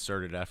make a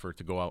concerted effort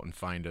to go out and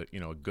find a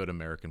good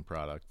American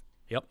product.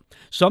 Yep.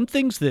 Some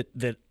things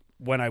that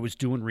when I was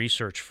doing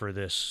research for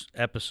this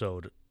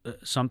episode,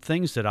 some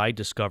things that I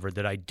discovered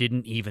that I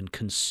didn't even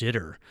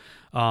consider,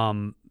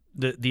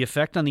 the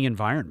effect on the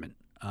environment.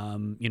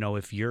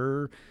 If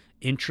you're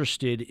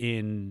interested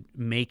in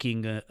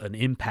making an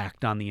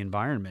impact on the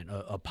environment,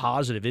 a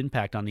positive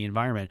impact on the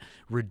environment,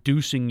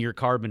 reducing your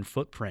carbon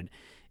footprint,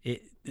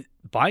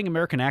 buying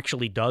American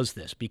actually does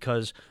this,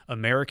 because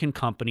American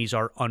companies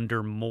are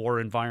under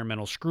more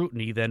environmental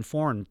scrutiny than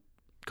foreign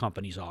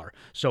companies are.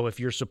 So if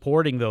you're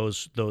supporting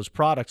those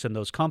products and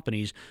those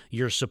companies,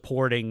 you're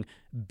supporting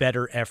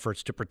better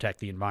efforts to protect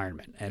the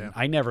environment. And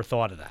I never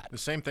thought of that. The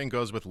same thing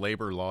goes with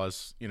labor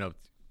laws.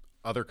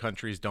 Other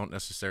countries don't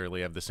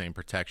necessarily have the same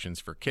protections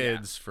for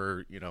kids,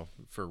 for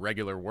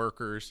regular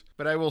workers.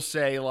 But I will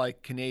say,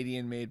 like,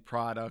 Canadian-made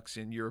products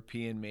and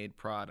European-made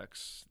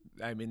products,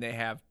 I mean, they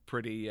have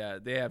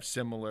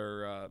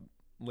similar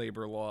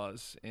labor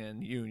laws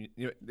and union.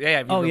 They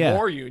have even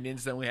more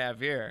unions than we have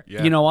here.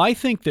 Yeah. I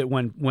think that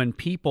when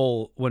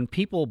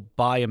people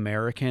buy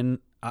American,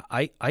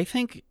 I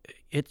think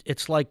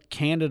it's like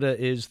Canada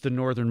is the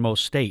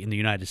northernmost state in the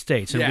United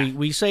States, and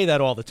we say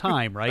that all the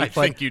time, right? I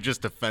think you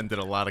just offended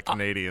a lot of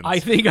Canadians. I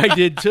think I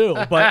did too,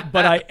 but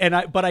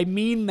I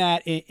mean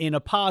that in a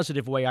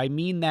positive way. I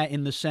mean that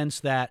in the sense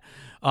that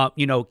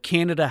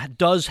Canada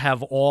does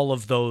have all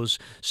of those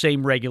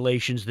same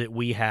regulations that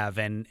we have,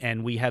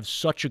 and we have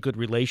such a good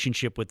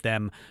relationship with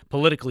them,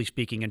 politically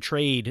speaking, and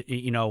trade.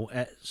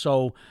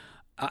 So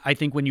I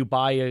think when you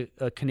buy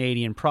a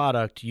Canadian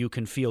product, you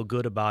can feel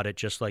good about it,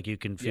 just like you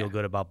can feel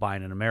good about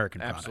buying an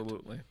American product.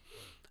 Absolutely.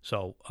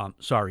 So,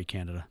 sorry,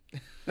 Canada.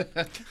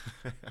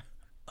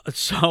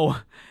 So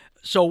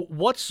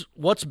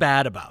what's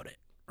bad about it,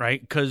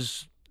 right?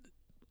 Because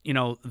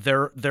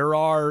there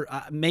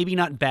are maybe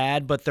not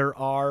bad, but there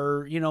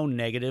are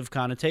negative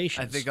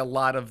connotations. I think a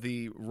lot of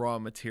the raw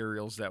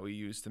materials that we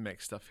use to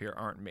make stuff here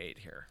aren't made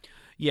here.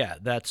 Yeah,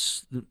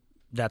 that's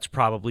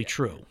probably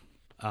true.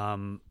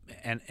 And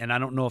I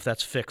don't know if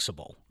that's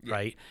fixable,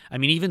 right? I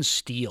mean, even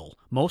steel.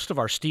 Most of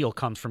our steel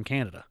comes from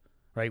Canada,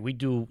 right? We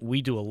do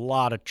a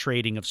lot of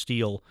trading of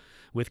steel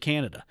with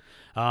Canada.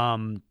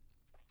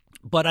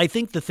 But I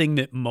think the thing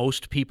that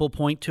most people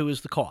point to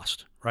is the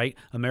cost, right?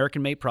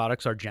 American-made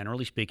products are,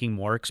 generally speaking,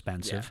 more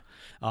expensive.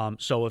 Yeah.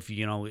 So if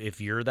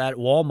you're that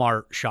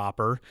Walmart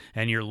shopper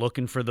and you're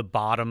looking for the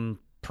bottom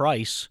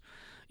price,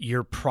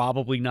 you're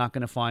probably not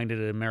going to find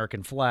an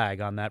American flag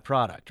on that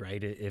product,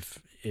 right?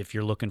 If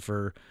you're looking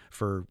for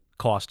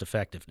cost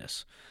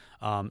effectiveness.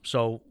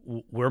 So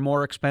we're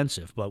more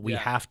expensive, but we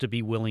have to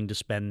be willing to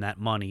spend that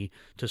money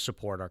to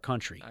support our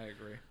country. I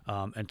agree.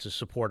 And to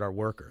support our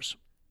workers.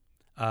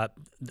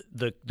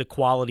 The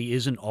quality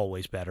isn't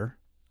always better.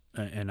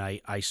 And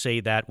I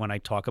say that when I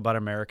talk about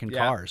American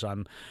cars.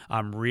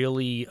 I'm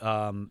really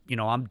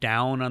I'm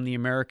down on the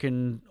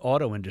American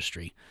auto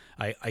industry.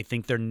 I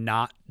think they're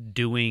not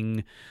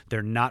putting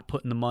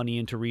the money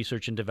into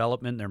research and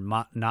development.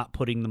 They're not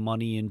putting the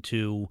money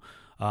into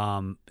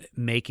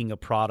making a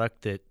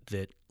product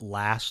that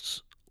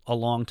lasts a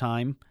long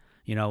time.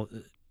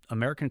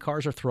 American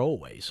cars are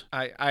throwaways.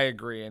 I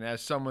agree. And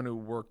as someone who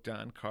worked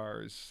on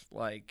cars,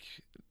 like,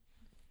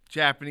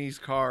 Japanese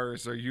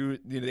cars are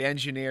the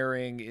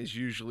engineering is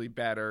usually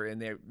better,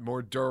 and they're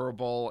more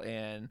durable,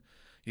 and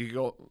you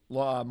go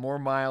more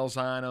miles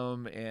on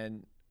them,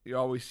 and you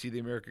always see the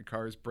American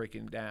cars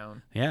breaking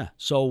down. Yeah.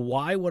 So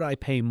why would I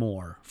pay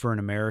more for an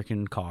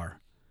American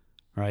car,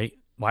 right?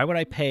 Why would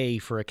I pay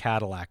for a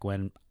Cadillac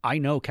when I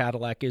know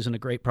Cadillac isn't a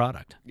great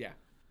product? Yeah.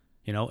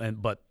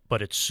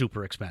 But it's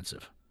super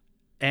expensive,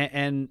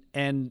 and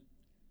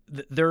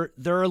there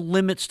are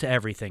limits to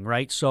everything,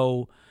 right?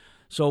 So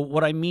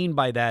what I mean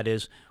by that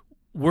is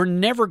we're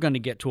never going to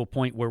get to a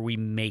point where we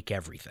make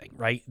everything,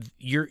 right?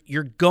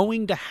 You're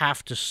going to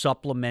have to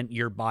supplement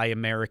your Buy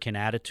American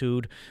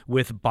attitude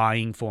with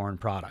buying foreign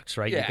products,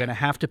 right? Yeah, You're going to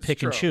have to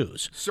pick and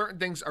choose.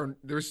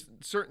 There's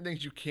certain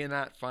things you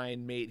cannot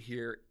find made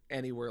here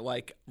anywhere,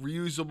 like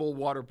reusable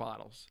water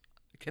bottles.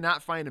 You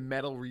cannot find a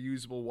metal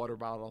reusable water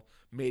bottle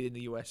made in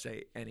the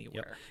USA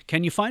anywhere. Yep.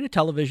 Can you find a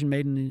television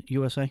made in the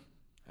USA?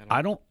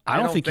 I don't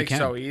think you can.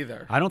 So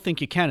either. I don't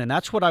think you can, and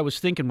that's what I was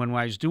thinking when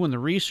I was doing the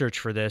research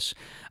for this.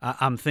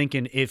 I'm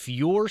thinking if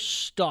you're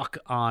stuck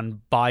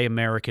on Buy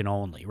American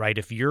only, right?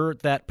 If you're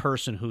that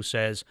person who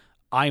says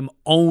I'm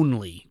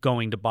only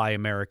going to buy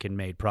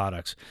American-made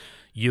products,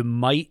 you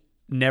might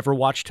never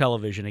watch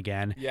television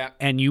again,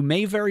 and you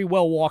may very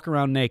well walk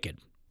around naked.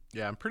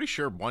 Yeah, I'm pretty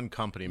sure one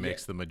company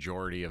makes the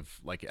majority of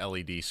like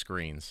LED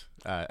screens.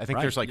 I think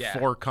there's like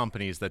 4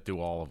 companies that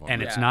do all of them,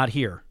 and it's not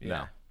here.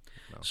 No.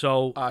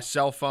 So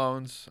cell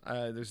phones.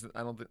 I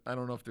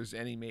don't know if there's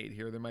any made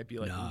here. There might be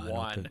like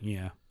one.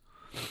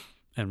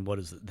 And what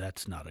is it?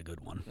 That's not a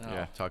good one. No.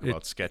 Yeah, talk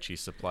about sketchy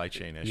supply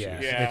chain issues.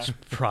 Yeah, it's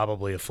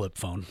probably a flip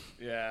phone.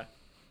 Yeah.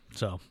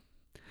 So,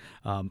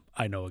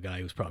 I know a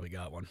guy who's probably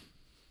got one.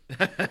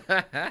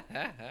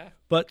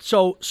 But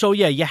so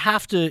yeah, you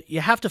have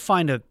to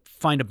find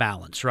a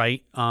balance,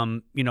 right?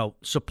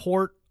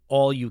 Support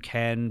all you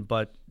can,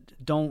 but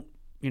don't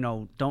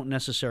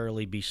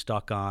necessarily be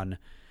stuck on,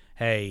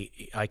 hey,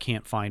 I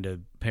can't find a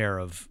pair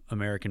of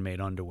American-made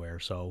underwear,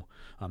 so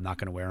I'm not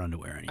going to wear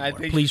underwear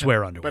anymore. Please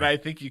wear underwear. But I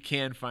think you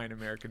can find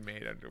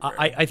American-made underwear.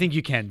 I think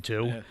you can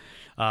too.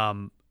 Yeah.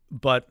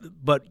 But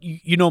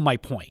you know my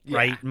point,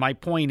 right? My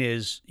point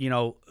is,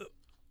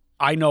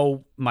 I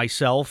know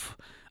myself.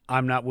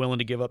 I'm not willing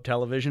to give up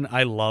television.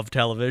 I love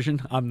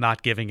television. I'm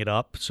not giving it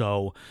up.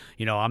 So,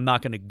 I'm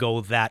not going to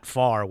go that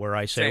far where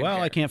I say,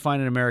 I can't find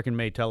an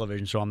American-made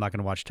television, so I'm not going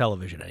to watch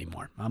television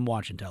anymore. I'm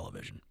watching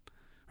television.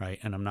 Right,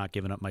 and I'm not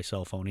giving up my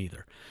cell phone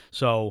either.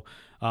 So,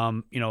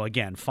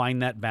 again,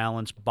 find that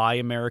balance. Buy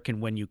American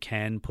when you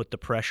can. Put the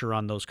pressure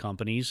on those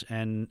companies,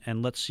 and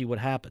let's see what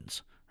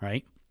happens.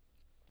 Right.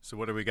 So,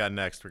 what do we got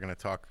next? We're going to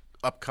talk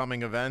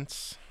upcoming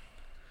events.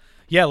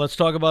 Yeah, let's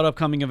talk about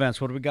upcoming events.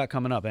 What do we got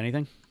coming up?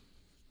 Anything?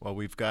 Well,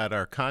 we've got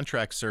our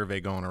contract survey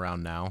going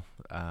around now.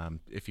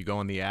 If you go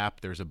on the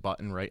app, there's a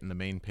button right in the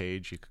main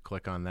page. You could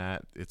click on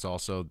that. It's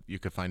also, you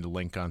could find a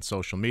link on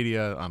social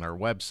media, on our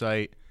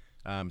website.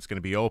 It's going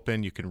to be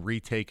open. You can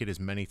retake it as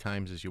many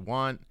times as you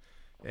want.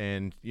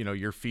 And,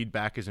 your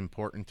feedback is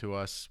important to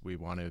us. We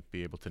want to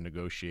be able to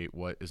negotiate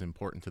what is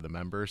important to the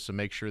members. So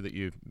make sure that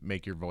you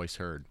make your voice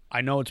heard.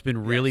 I know it's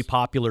been really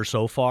popular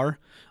so far.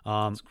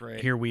 That's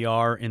great. Here we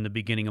are in the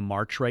beginning of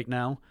March right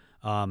now.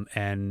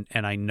 And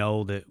I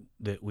know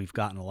that we've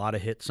gotten a lot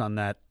of hits on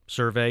that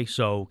survey.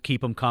 So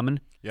keep them coming.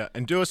 Yeah.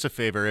 And do us a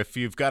favor. If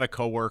you've got a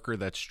coworker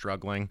that's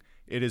struggling,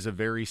 it is a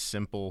very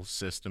simple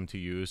system to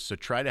use. So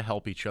try to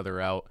help each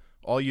other out.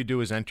 All you do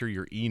is enter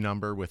your E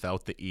number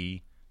without the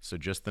E, so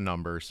just the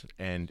numbers,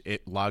 and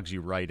it logs you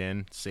right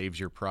in, saves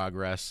your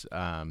progress.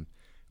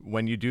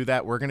 When you do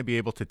that, we're going to be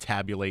able to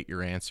tabulate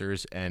your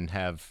answers and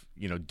have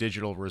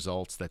digital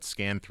results that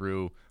scan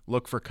through,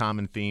 look for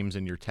common themes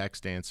in your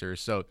text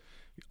answers. So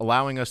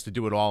allowing us to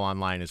do it all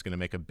online is going to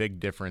make a big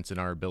difference in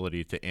our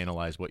ability to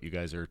analyze what you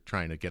guys are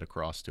trying to get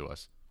across to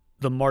us.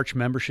 The March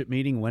membership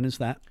meeting, when is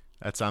that?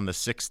 That's on the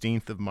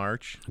 16th of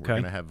March. Okay. We're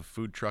going to have a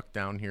food truck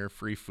down here,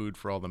 free food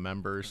for all the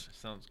members.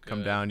 Sounds good.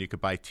 Come down. You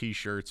could buy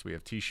T-shirts. We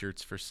have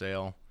T-shirts for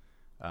sale,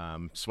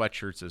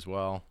 sweatshirts as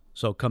well.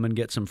 So come and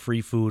get some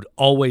free food.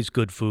 Always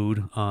good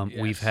food. Yes.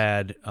 We've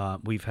had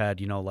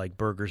like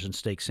burgers and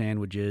steak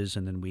sandwiches,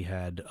 and then we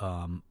had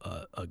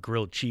a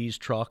grilled cheese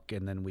truck,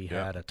 and then we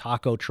had a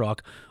taco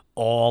truck.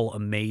 All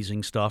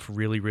amazing stuff.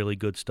 Really, really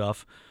good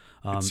stuff.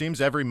 It seems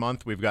every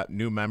month we've got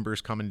new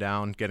members coming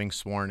down, getting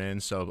sworn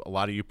in. So a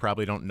lot of you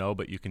probably don't know,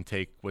 but you can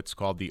take what's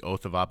called the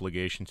oath of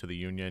obligation to the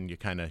union. You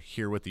kind of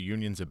hear what the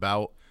union's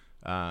about.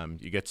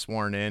 You get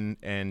sworn in,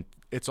 and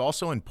it's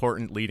also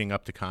important leading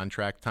up to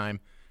contract time.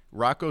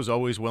 Rocco's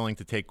always willing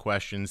to take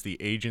questions. The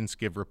agents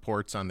give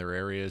reports on their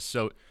areas.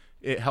 So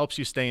it helps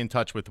you stay in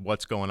touch with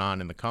what's going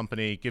on in the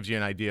company, gives you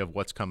an idea of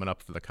what's coming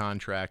up for the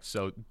contract.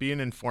 So be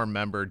an informed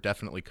member,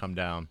 definitely come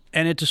down.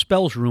 And it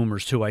dispels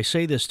rumors, too. I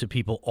say this to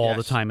people all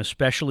the time,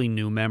 especially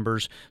new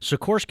members.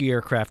 Sikorsky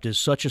Aircraft is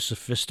such a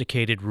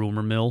sophisticated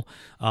rumor mill.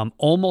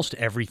 Almost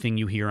everything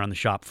you hear on the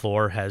shop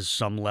floor has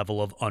some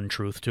level of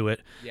untruth to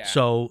it. Yeah.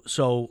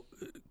 So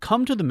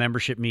come to the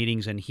membership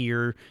meetings and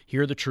hear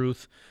the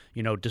truth.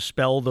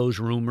 Dispel those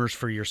rumors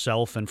for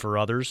yourself and for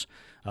others,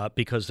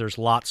 because there's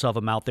lots of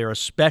them out there,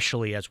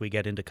 especially as we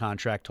get into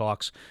contract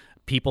talks.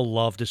 People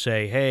love to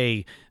say,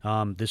 hey,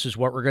 this is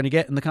what we're going to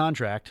get in the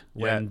contract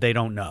when they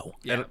don't know.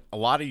 And a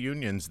lot of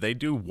unions, they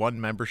do one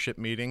membership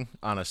meeting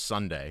on a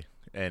Sunday.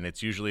 and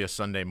it's usually a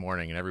Sunday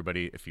morning, and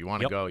everybody, if you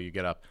want to Yep. go, you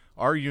get up.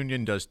 Our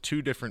union does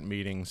 2 different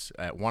meetings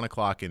at 1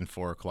 o'clock and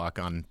 4 o'clock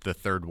on the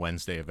third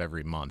Wednesday of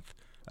every month.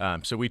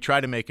 So we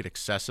try to make it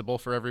accessible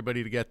for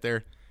everybody to get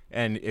there.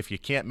 And if you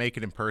can't make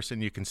it in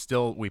person, you can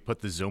still, we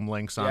put the Zoom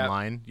links Yep.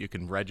 online. You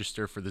can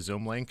register for the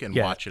Zoom link and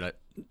Yeah. watch it.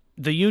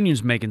 The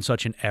union's making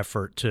such an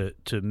effort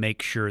to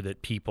make sure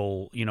that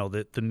people,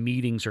 that the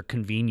meetings are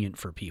convenient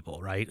for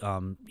people, right?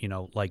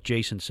 Like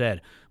Jason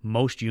said,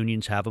 most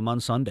unions have them on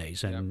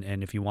Sundays,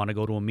 and if you want to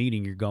go to a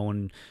meeting,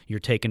 you're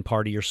taking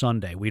part of your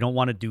Sunday. We don't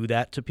want to do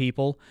that to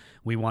people.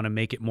 We want to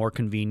make it more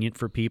convenient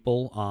for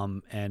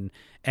people, and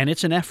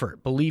it's an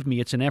effort. Believe me,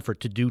 it's an effort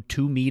to do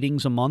 2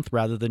 meetings a month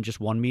rather than just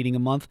 1 meeting a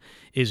month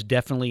is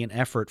definitely an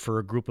effort for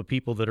a group of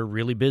people that are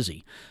really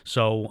busy.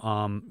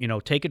 So,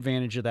 take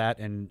advantage of that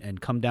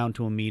and come down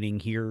to a meeting,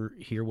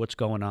 hear what's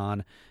going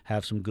on,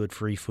 have some good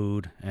free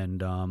food,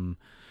 and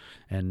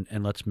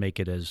let's make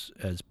it as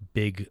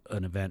big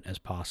an event as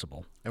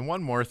possible. And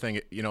one more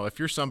thing, if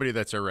you're somebody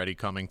that's already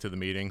coming to the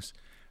meetings,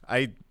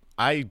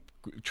 I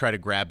try to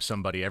grab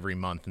somebody every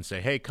month and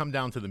say, hey, come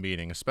down to the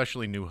meeting,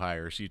 especially new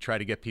hires. You try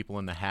to get people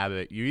in the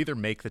habit. You either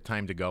make the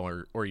time to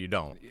go or you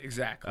don't.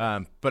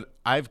 Exactly. But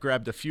I've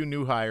grabbed a few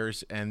new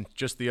hires, and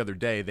just the other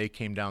day, they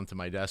came down to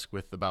my desk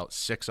with about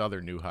 6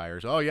 other new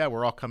hires. Oh, yeah,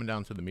 we're all coming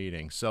down to the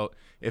meeting. So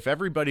if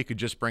everybody could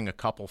just bring a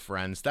couple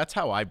friends, that's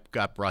how I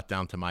got brought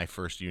down to my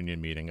first union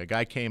meeting. A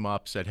guy came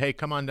up, said, hey,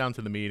 come on down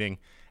to the meeting.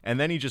 And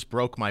then he just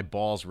broke my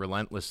balls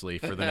relentlessly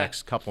for the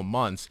next couple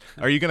months.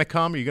 Are you going to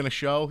come? Are you going to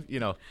show?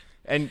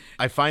 And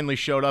I finally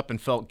showed up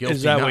and felt guilty.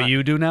 Is that not. what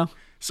you do now?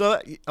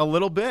 So a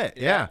little bit,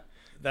 yeah.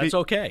 That's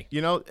okay.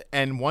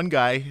 And one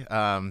guy,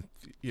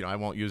 I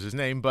won't use his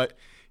name, but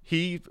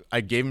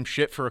I gave him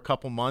shit for a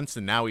couple months,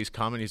 and now he's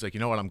coming. He's like, you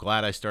know what? I'm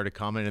glad I started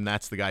coming, and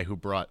that's the guy who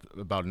brought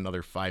about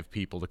another 5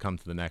 people to come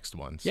to the next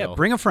one. So. Yeah,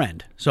 bring a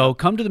friend. So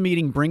come to the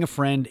meeting, bring a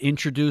friend,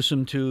 introduce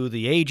them to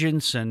the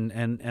agents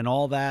and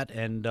all that,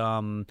 and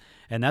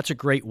that's a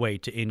great way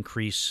to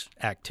increase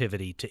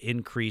activity, to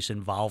increase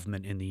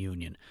involvement in the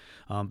union,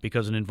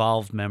 because an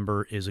involved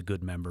member is a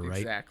good member, right?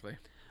 Exactly.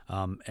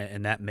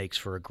 And that makes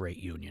for a great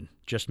union.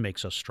 Just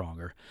makes us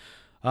stronger.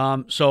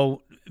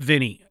 So,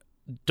 Vinny,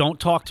 don't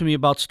talk to me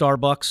about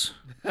Starbucks.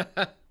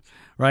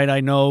 Right?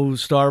 I know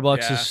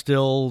Starbucks is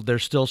they're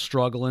still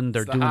struggling.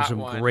 They're the doing hot some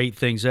one. great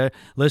things there.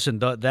 Listen,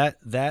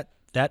 that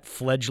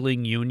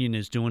fledgling union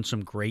is doing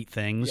some great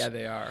things. Yeah,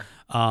 they are.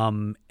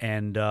 I'm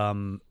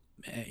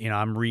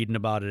reading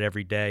about it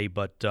every day,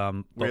 but We at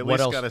what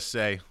least else? got to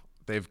say,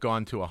 they've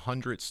gone to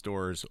 100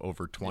 stores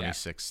over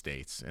 26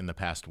 states in the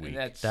past week.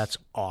 And That's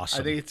awesome.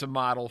 I think it's a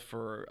model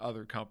for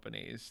other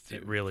companies.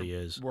 It really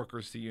is.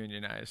 Workers to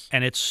unionize.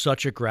 And it's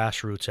such a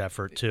grassroots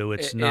effort, too.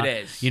 It's It not,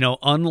 is.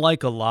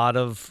 unlike a lot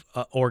of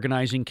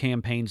organizing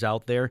campaigns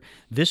out there,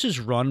 this is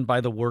run by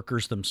the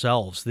workers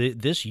themselves.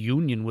 This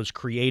union was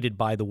created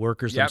by the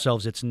workers Yep.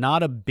 themselves. It's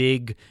not a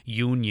big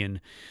union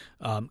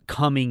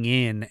coming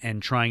in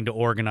and trying to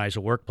organize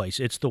a workplace.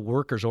 It's the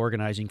workers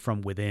organizing from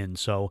within.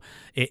 So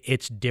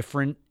it's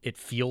different. It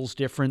feels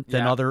different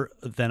than other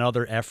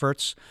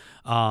efforts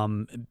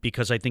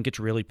because I think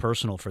it's really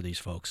personal for these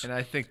folks. And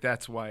I think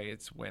that's why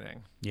it's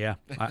winning. Yeah,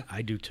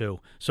 I do too.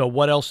 So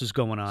what else is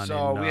going on?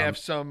 So we have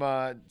some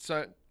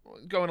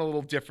going a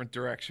little different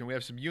direction. We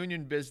have some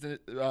union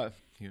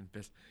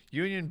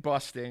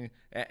busting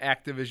at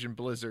Activision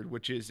Blizzard,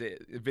 which is a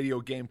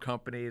video game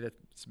company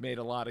that's made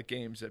a lot of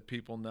games that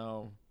people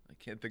know. I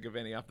can't think of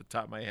any off the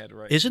top of my head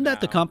right Isn't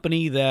that the now.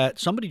 company that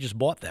somebody just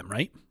bought them,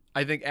 right?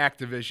 I think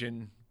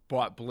Activision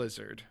bought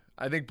Blizzard.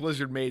 I think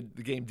Blizzard made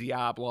the game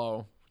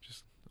Diablo, which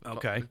is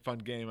a fun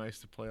game I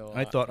used to play a lot.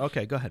 I thought,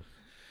 okay, go ahead.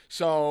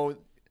 So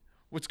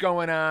what's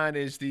going on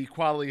is the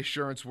quality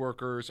assurance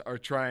workers are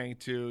trying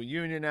to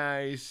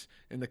unionize,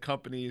 and the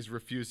company is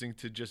refusing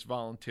to just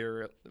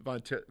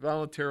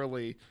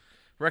voluntarily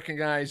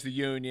recognize the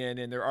union,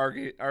 and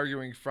they're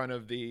arguing in front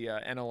of the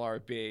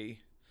NLRB.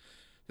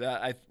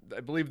 I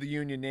believe the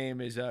union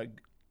name is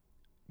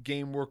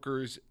Game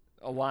Workers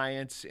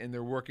Alliance, and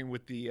they're working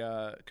with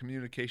the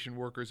Communication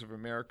Workers of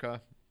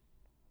America.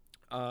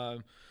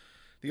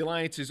 The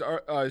alliance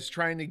is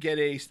trying to get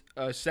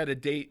set a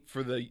date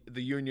for the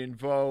union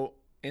vote,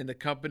 and the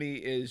company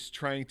is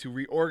trying to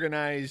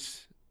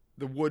reorganize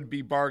the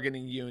would-be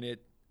bargaining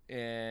unit,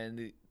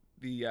 and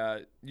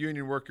the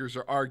union workers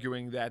are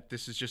arguing that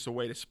this is just a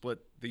way to split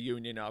the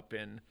union up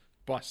and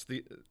bust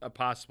a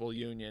possible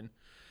union.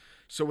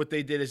 So what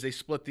they did is they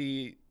split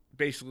the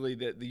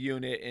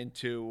unit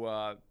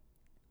into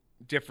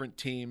different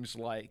teams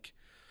like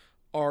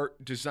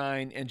art,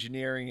 design,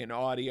 engineering, and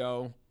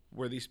audio,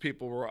 where these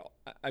people were,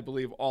 I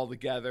believe, all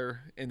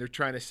together, and they're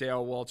trying to say,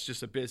 oh, well, it's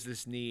just a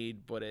business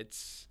need, but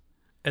it's...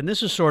 And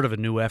this is sort of a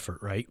new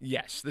effort, right?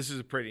 Yes, this is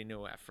a pretty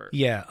new effort.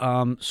 Yeah.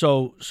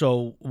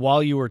 So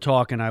while you were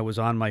talking, I was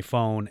on my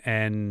phone,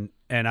 and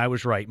I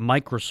was right.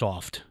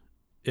 Microsoft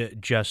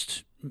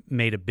just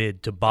made a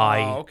bid to buy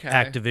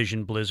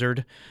Activision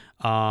Blizzard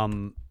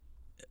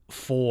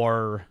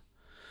for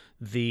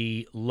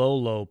the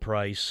low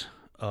price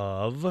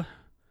of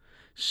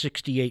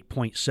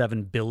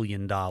 $68.7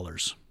 billion.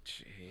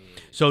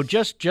 So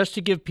just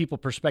to give people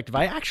perspective,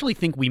 I actually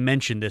think we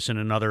mentioned this in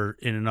another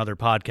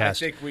podcast. I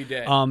think we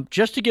did.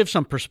 Just to give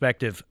some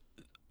perspective,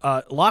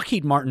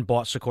 Lockheed Martin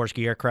bought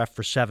Sikorsky Aircraft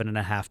for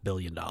 $7.5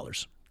 billion.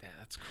 Yeah,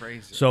 that's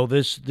crazy. So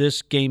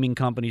this gaming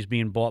company is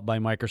being bought by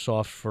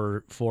Microsoft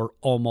for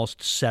almost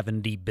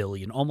 $70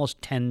 billion,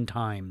 almost 10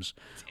 times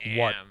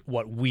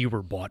what we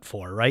were bought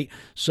for, right?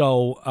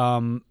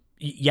 So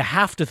you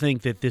have to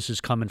think that this is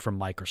coming from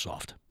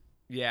Microsoft.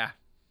 Yeah.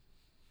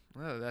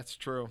 Well, that's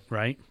true.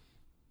 Right?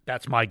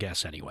 That's my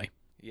guess anyway.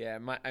 Yeah,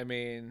 I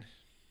mean,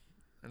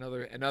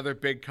 another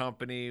big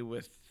company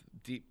with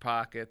deep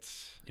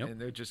pockets,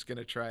 and they're just going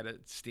to try to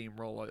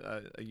steamroll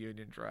a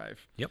union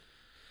drive. Yep.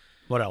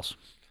 What else?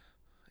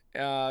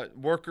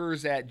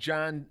 Workers at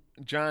John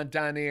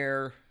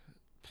Donaire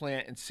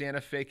plant in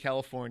Santa Fe,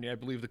 California. I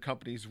believe the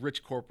company's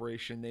Rich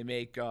Corporation. They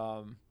make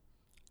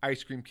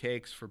ice cream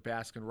cakes for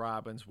Baskin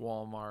Robbins,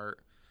 Walmart,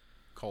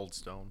 Cold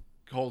Stone.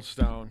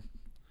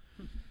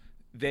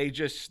 They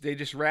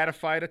just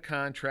ratified a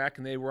contract,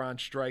 and they were on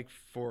strike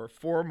for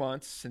 4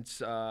 months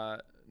since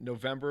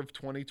November of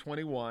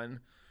 2021.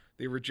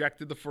 They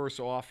rejected the first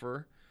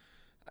offer.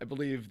 I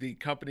believe the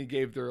company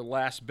gave their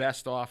last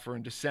best offer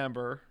in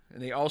December,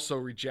 and they also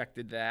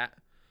rejected that.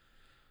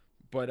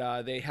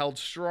 But they held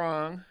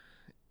strong,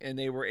 and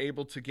they were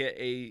able to get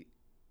a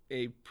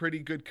pretty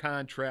good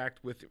contract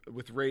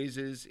with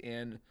raises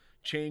and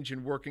change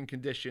in working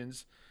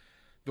conditions.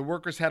 The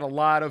workers had a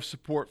lot of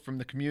support from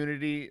the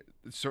community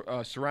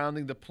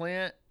surrounding the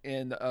plant,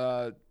 and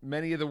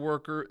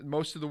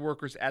most of the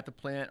workers at the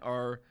plant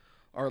are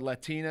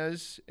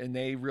Latinas, and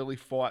they really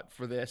fought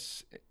for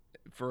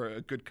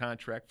a good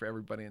contract for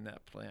everybody in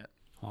that plant.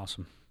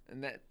 Awesome.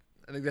 And I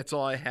think that's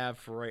all I have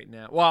for right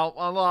now. Well,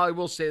 I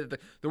will say that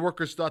the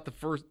workers thought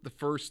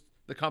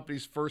the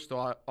company's first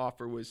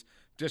offer was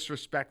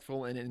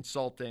disrespectful and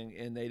insulting,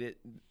 and they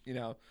didn't,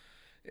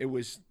 it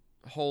was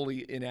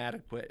wholly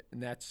inadequate,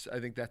 and I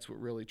think that's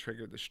what really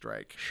triggered the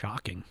strike.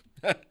 Shocking.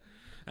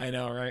 I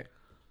know, right?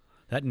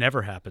 That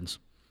never happens.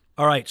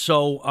 All right,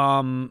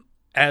 so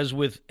as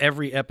with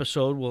every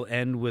episode, we'll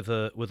end with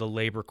a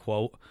labor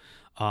quote.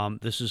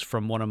 This is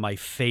from one of my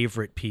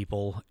favorite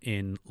people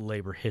in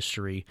labor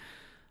history.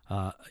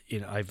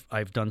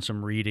 I've done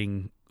some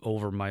reading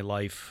over my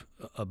life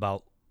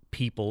about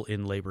people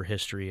in labor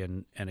history,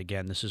 and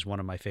again, this is one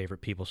of my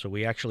favorite people. So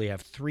we actually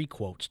have 3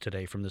 quotes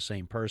today from the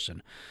same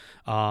person.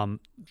 So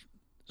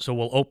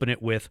we'll open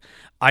it with,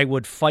 "I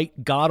would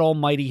fight God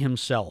Almighty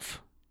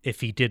himself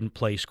if he didn't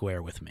play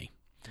square with me."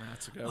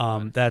 That's a good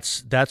one.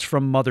 That's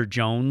from Mother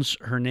Jones.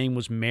 Her name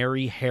was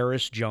Mary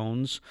Harris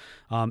Jones.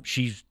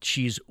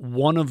 She's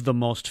one of the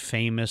most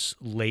famous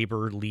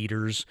labor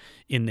leaders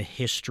in the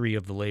history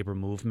of the labor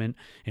movement.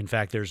 In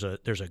fact, there's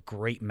a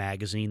great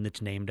magazine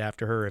that's named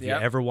after her. If you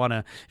ever want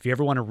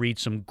to read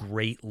some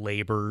great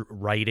labor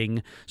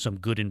writing, some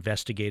good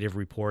investigative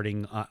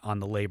reporting on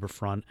the labor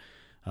front,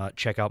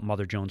 check out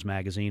Mother Jones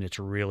magazine. It's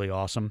really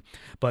awesome.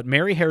 But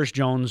Mary Harris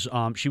Jones,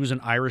 she was an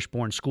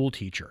Irish-born school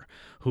teacher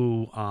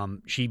who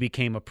she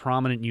became a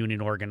prominent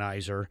union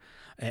organizer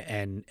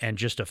and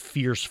just a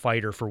fierce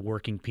fighter for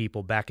working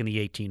people back in the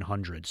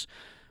 1800s.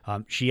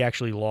 She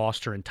actually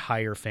lost her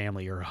entire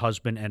family, her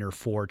husband and her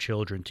 4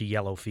 children, to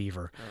yellow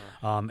fever.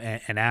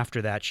 And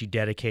after that, she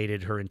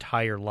dedicated her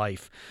entire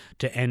life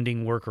to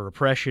ending worker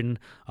oppression,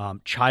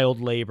 child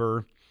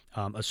labor,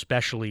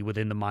 especially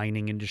within the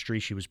mining industry.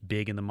 She was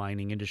big in the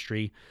mining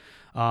industry.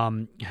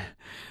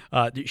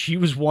 She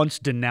was once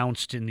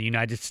denounced in the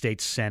United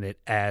States Senate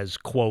as,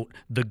 quote,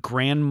 the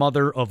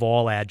grandmother of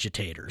all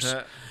agitators.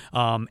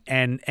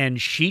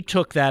 And she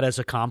took that as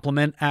a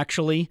compliment,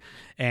 actually.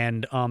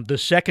 And the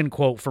second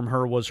quote from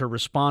her was her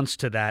response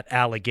to that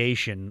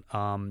allegation.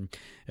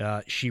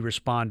 She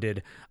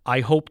responded,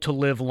 "I hope to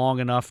live long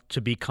enough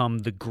to become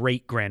the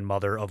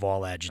great-grandmother of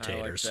all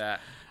agitators." I like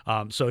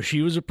that. So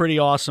she was a pretty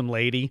awesome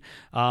lady.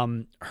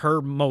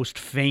 Her most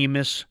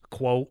famous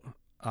quote,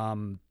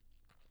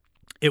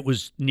 it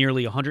was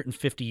nearly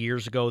 150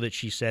 years ago that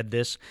she said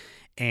this,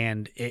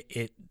 and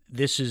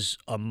this is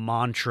a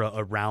mantra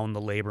around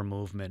the labor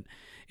movement.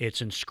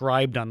 It's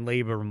inscribed on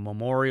labor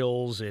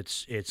memorials.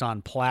 It's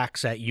on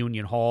plaques at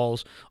union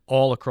halls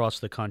all across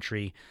the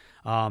country,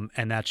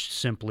 and that's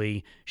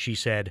simply, she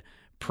said,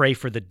 "Pray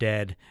for the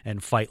dead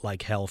and fight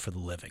like hell for the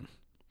living."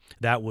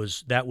 That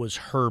was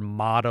her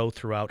motto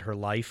throughout her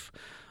life.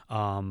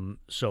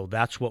 So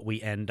that's what we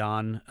end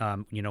on.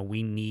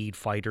 We need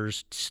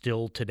fighters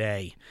still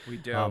today. We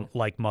do.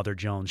 Like Mother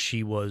Jones.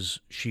 She was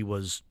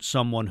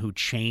someone who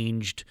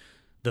changed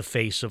the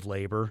face of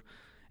labor,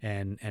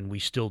 and we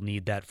still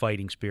need that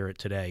fighting spirit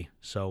today.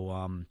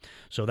 So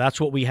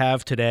that's what we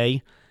have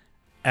today.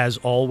 As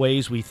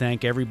always, we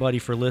thank everybody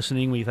for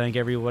listening. We thank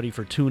everybody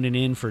for tuning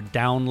in, for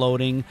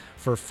downloading,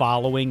 for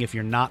following. If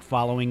you're not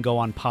following, go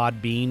on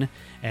Podbean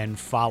and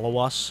follow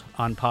us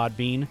on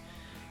Podbean.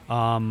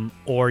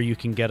 Or you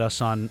can get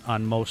us on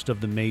most of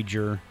the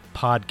major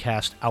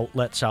podcast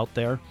outlets out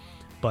there.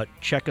 But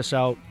check us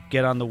out,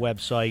 get on the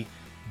website,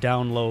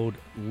 download,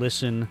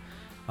 listen,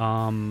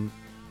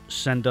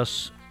 Send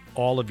us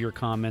all of your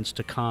comments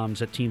to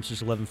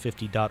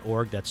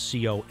comms@teamsters1150.org. That's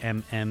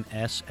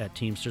COMMS at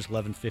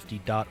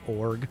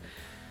teamsters1150.org.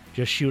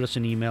 Just shoot us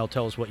an email.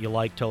 Tell us what you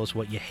like. Tell us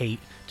what you hate.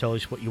 Tell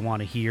us what you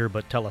want to hear,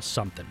 but tell us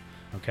something,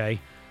 okay?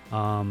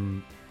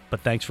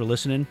 But thanks for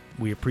listening.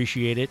 We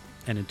appreciate it.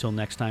 And until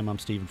next time, I'm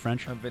Stephen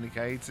French. I'm Vinny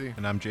Caizzi.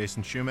 And I'm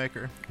Jason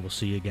Shoemaker. We'll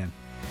see you again.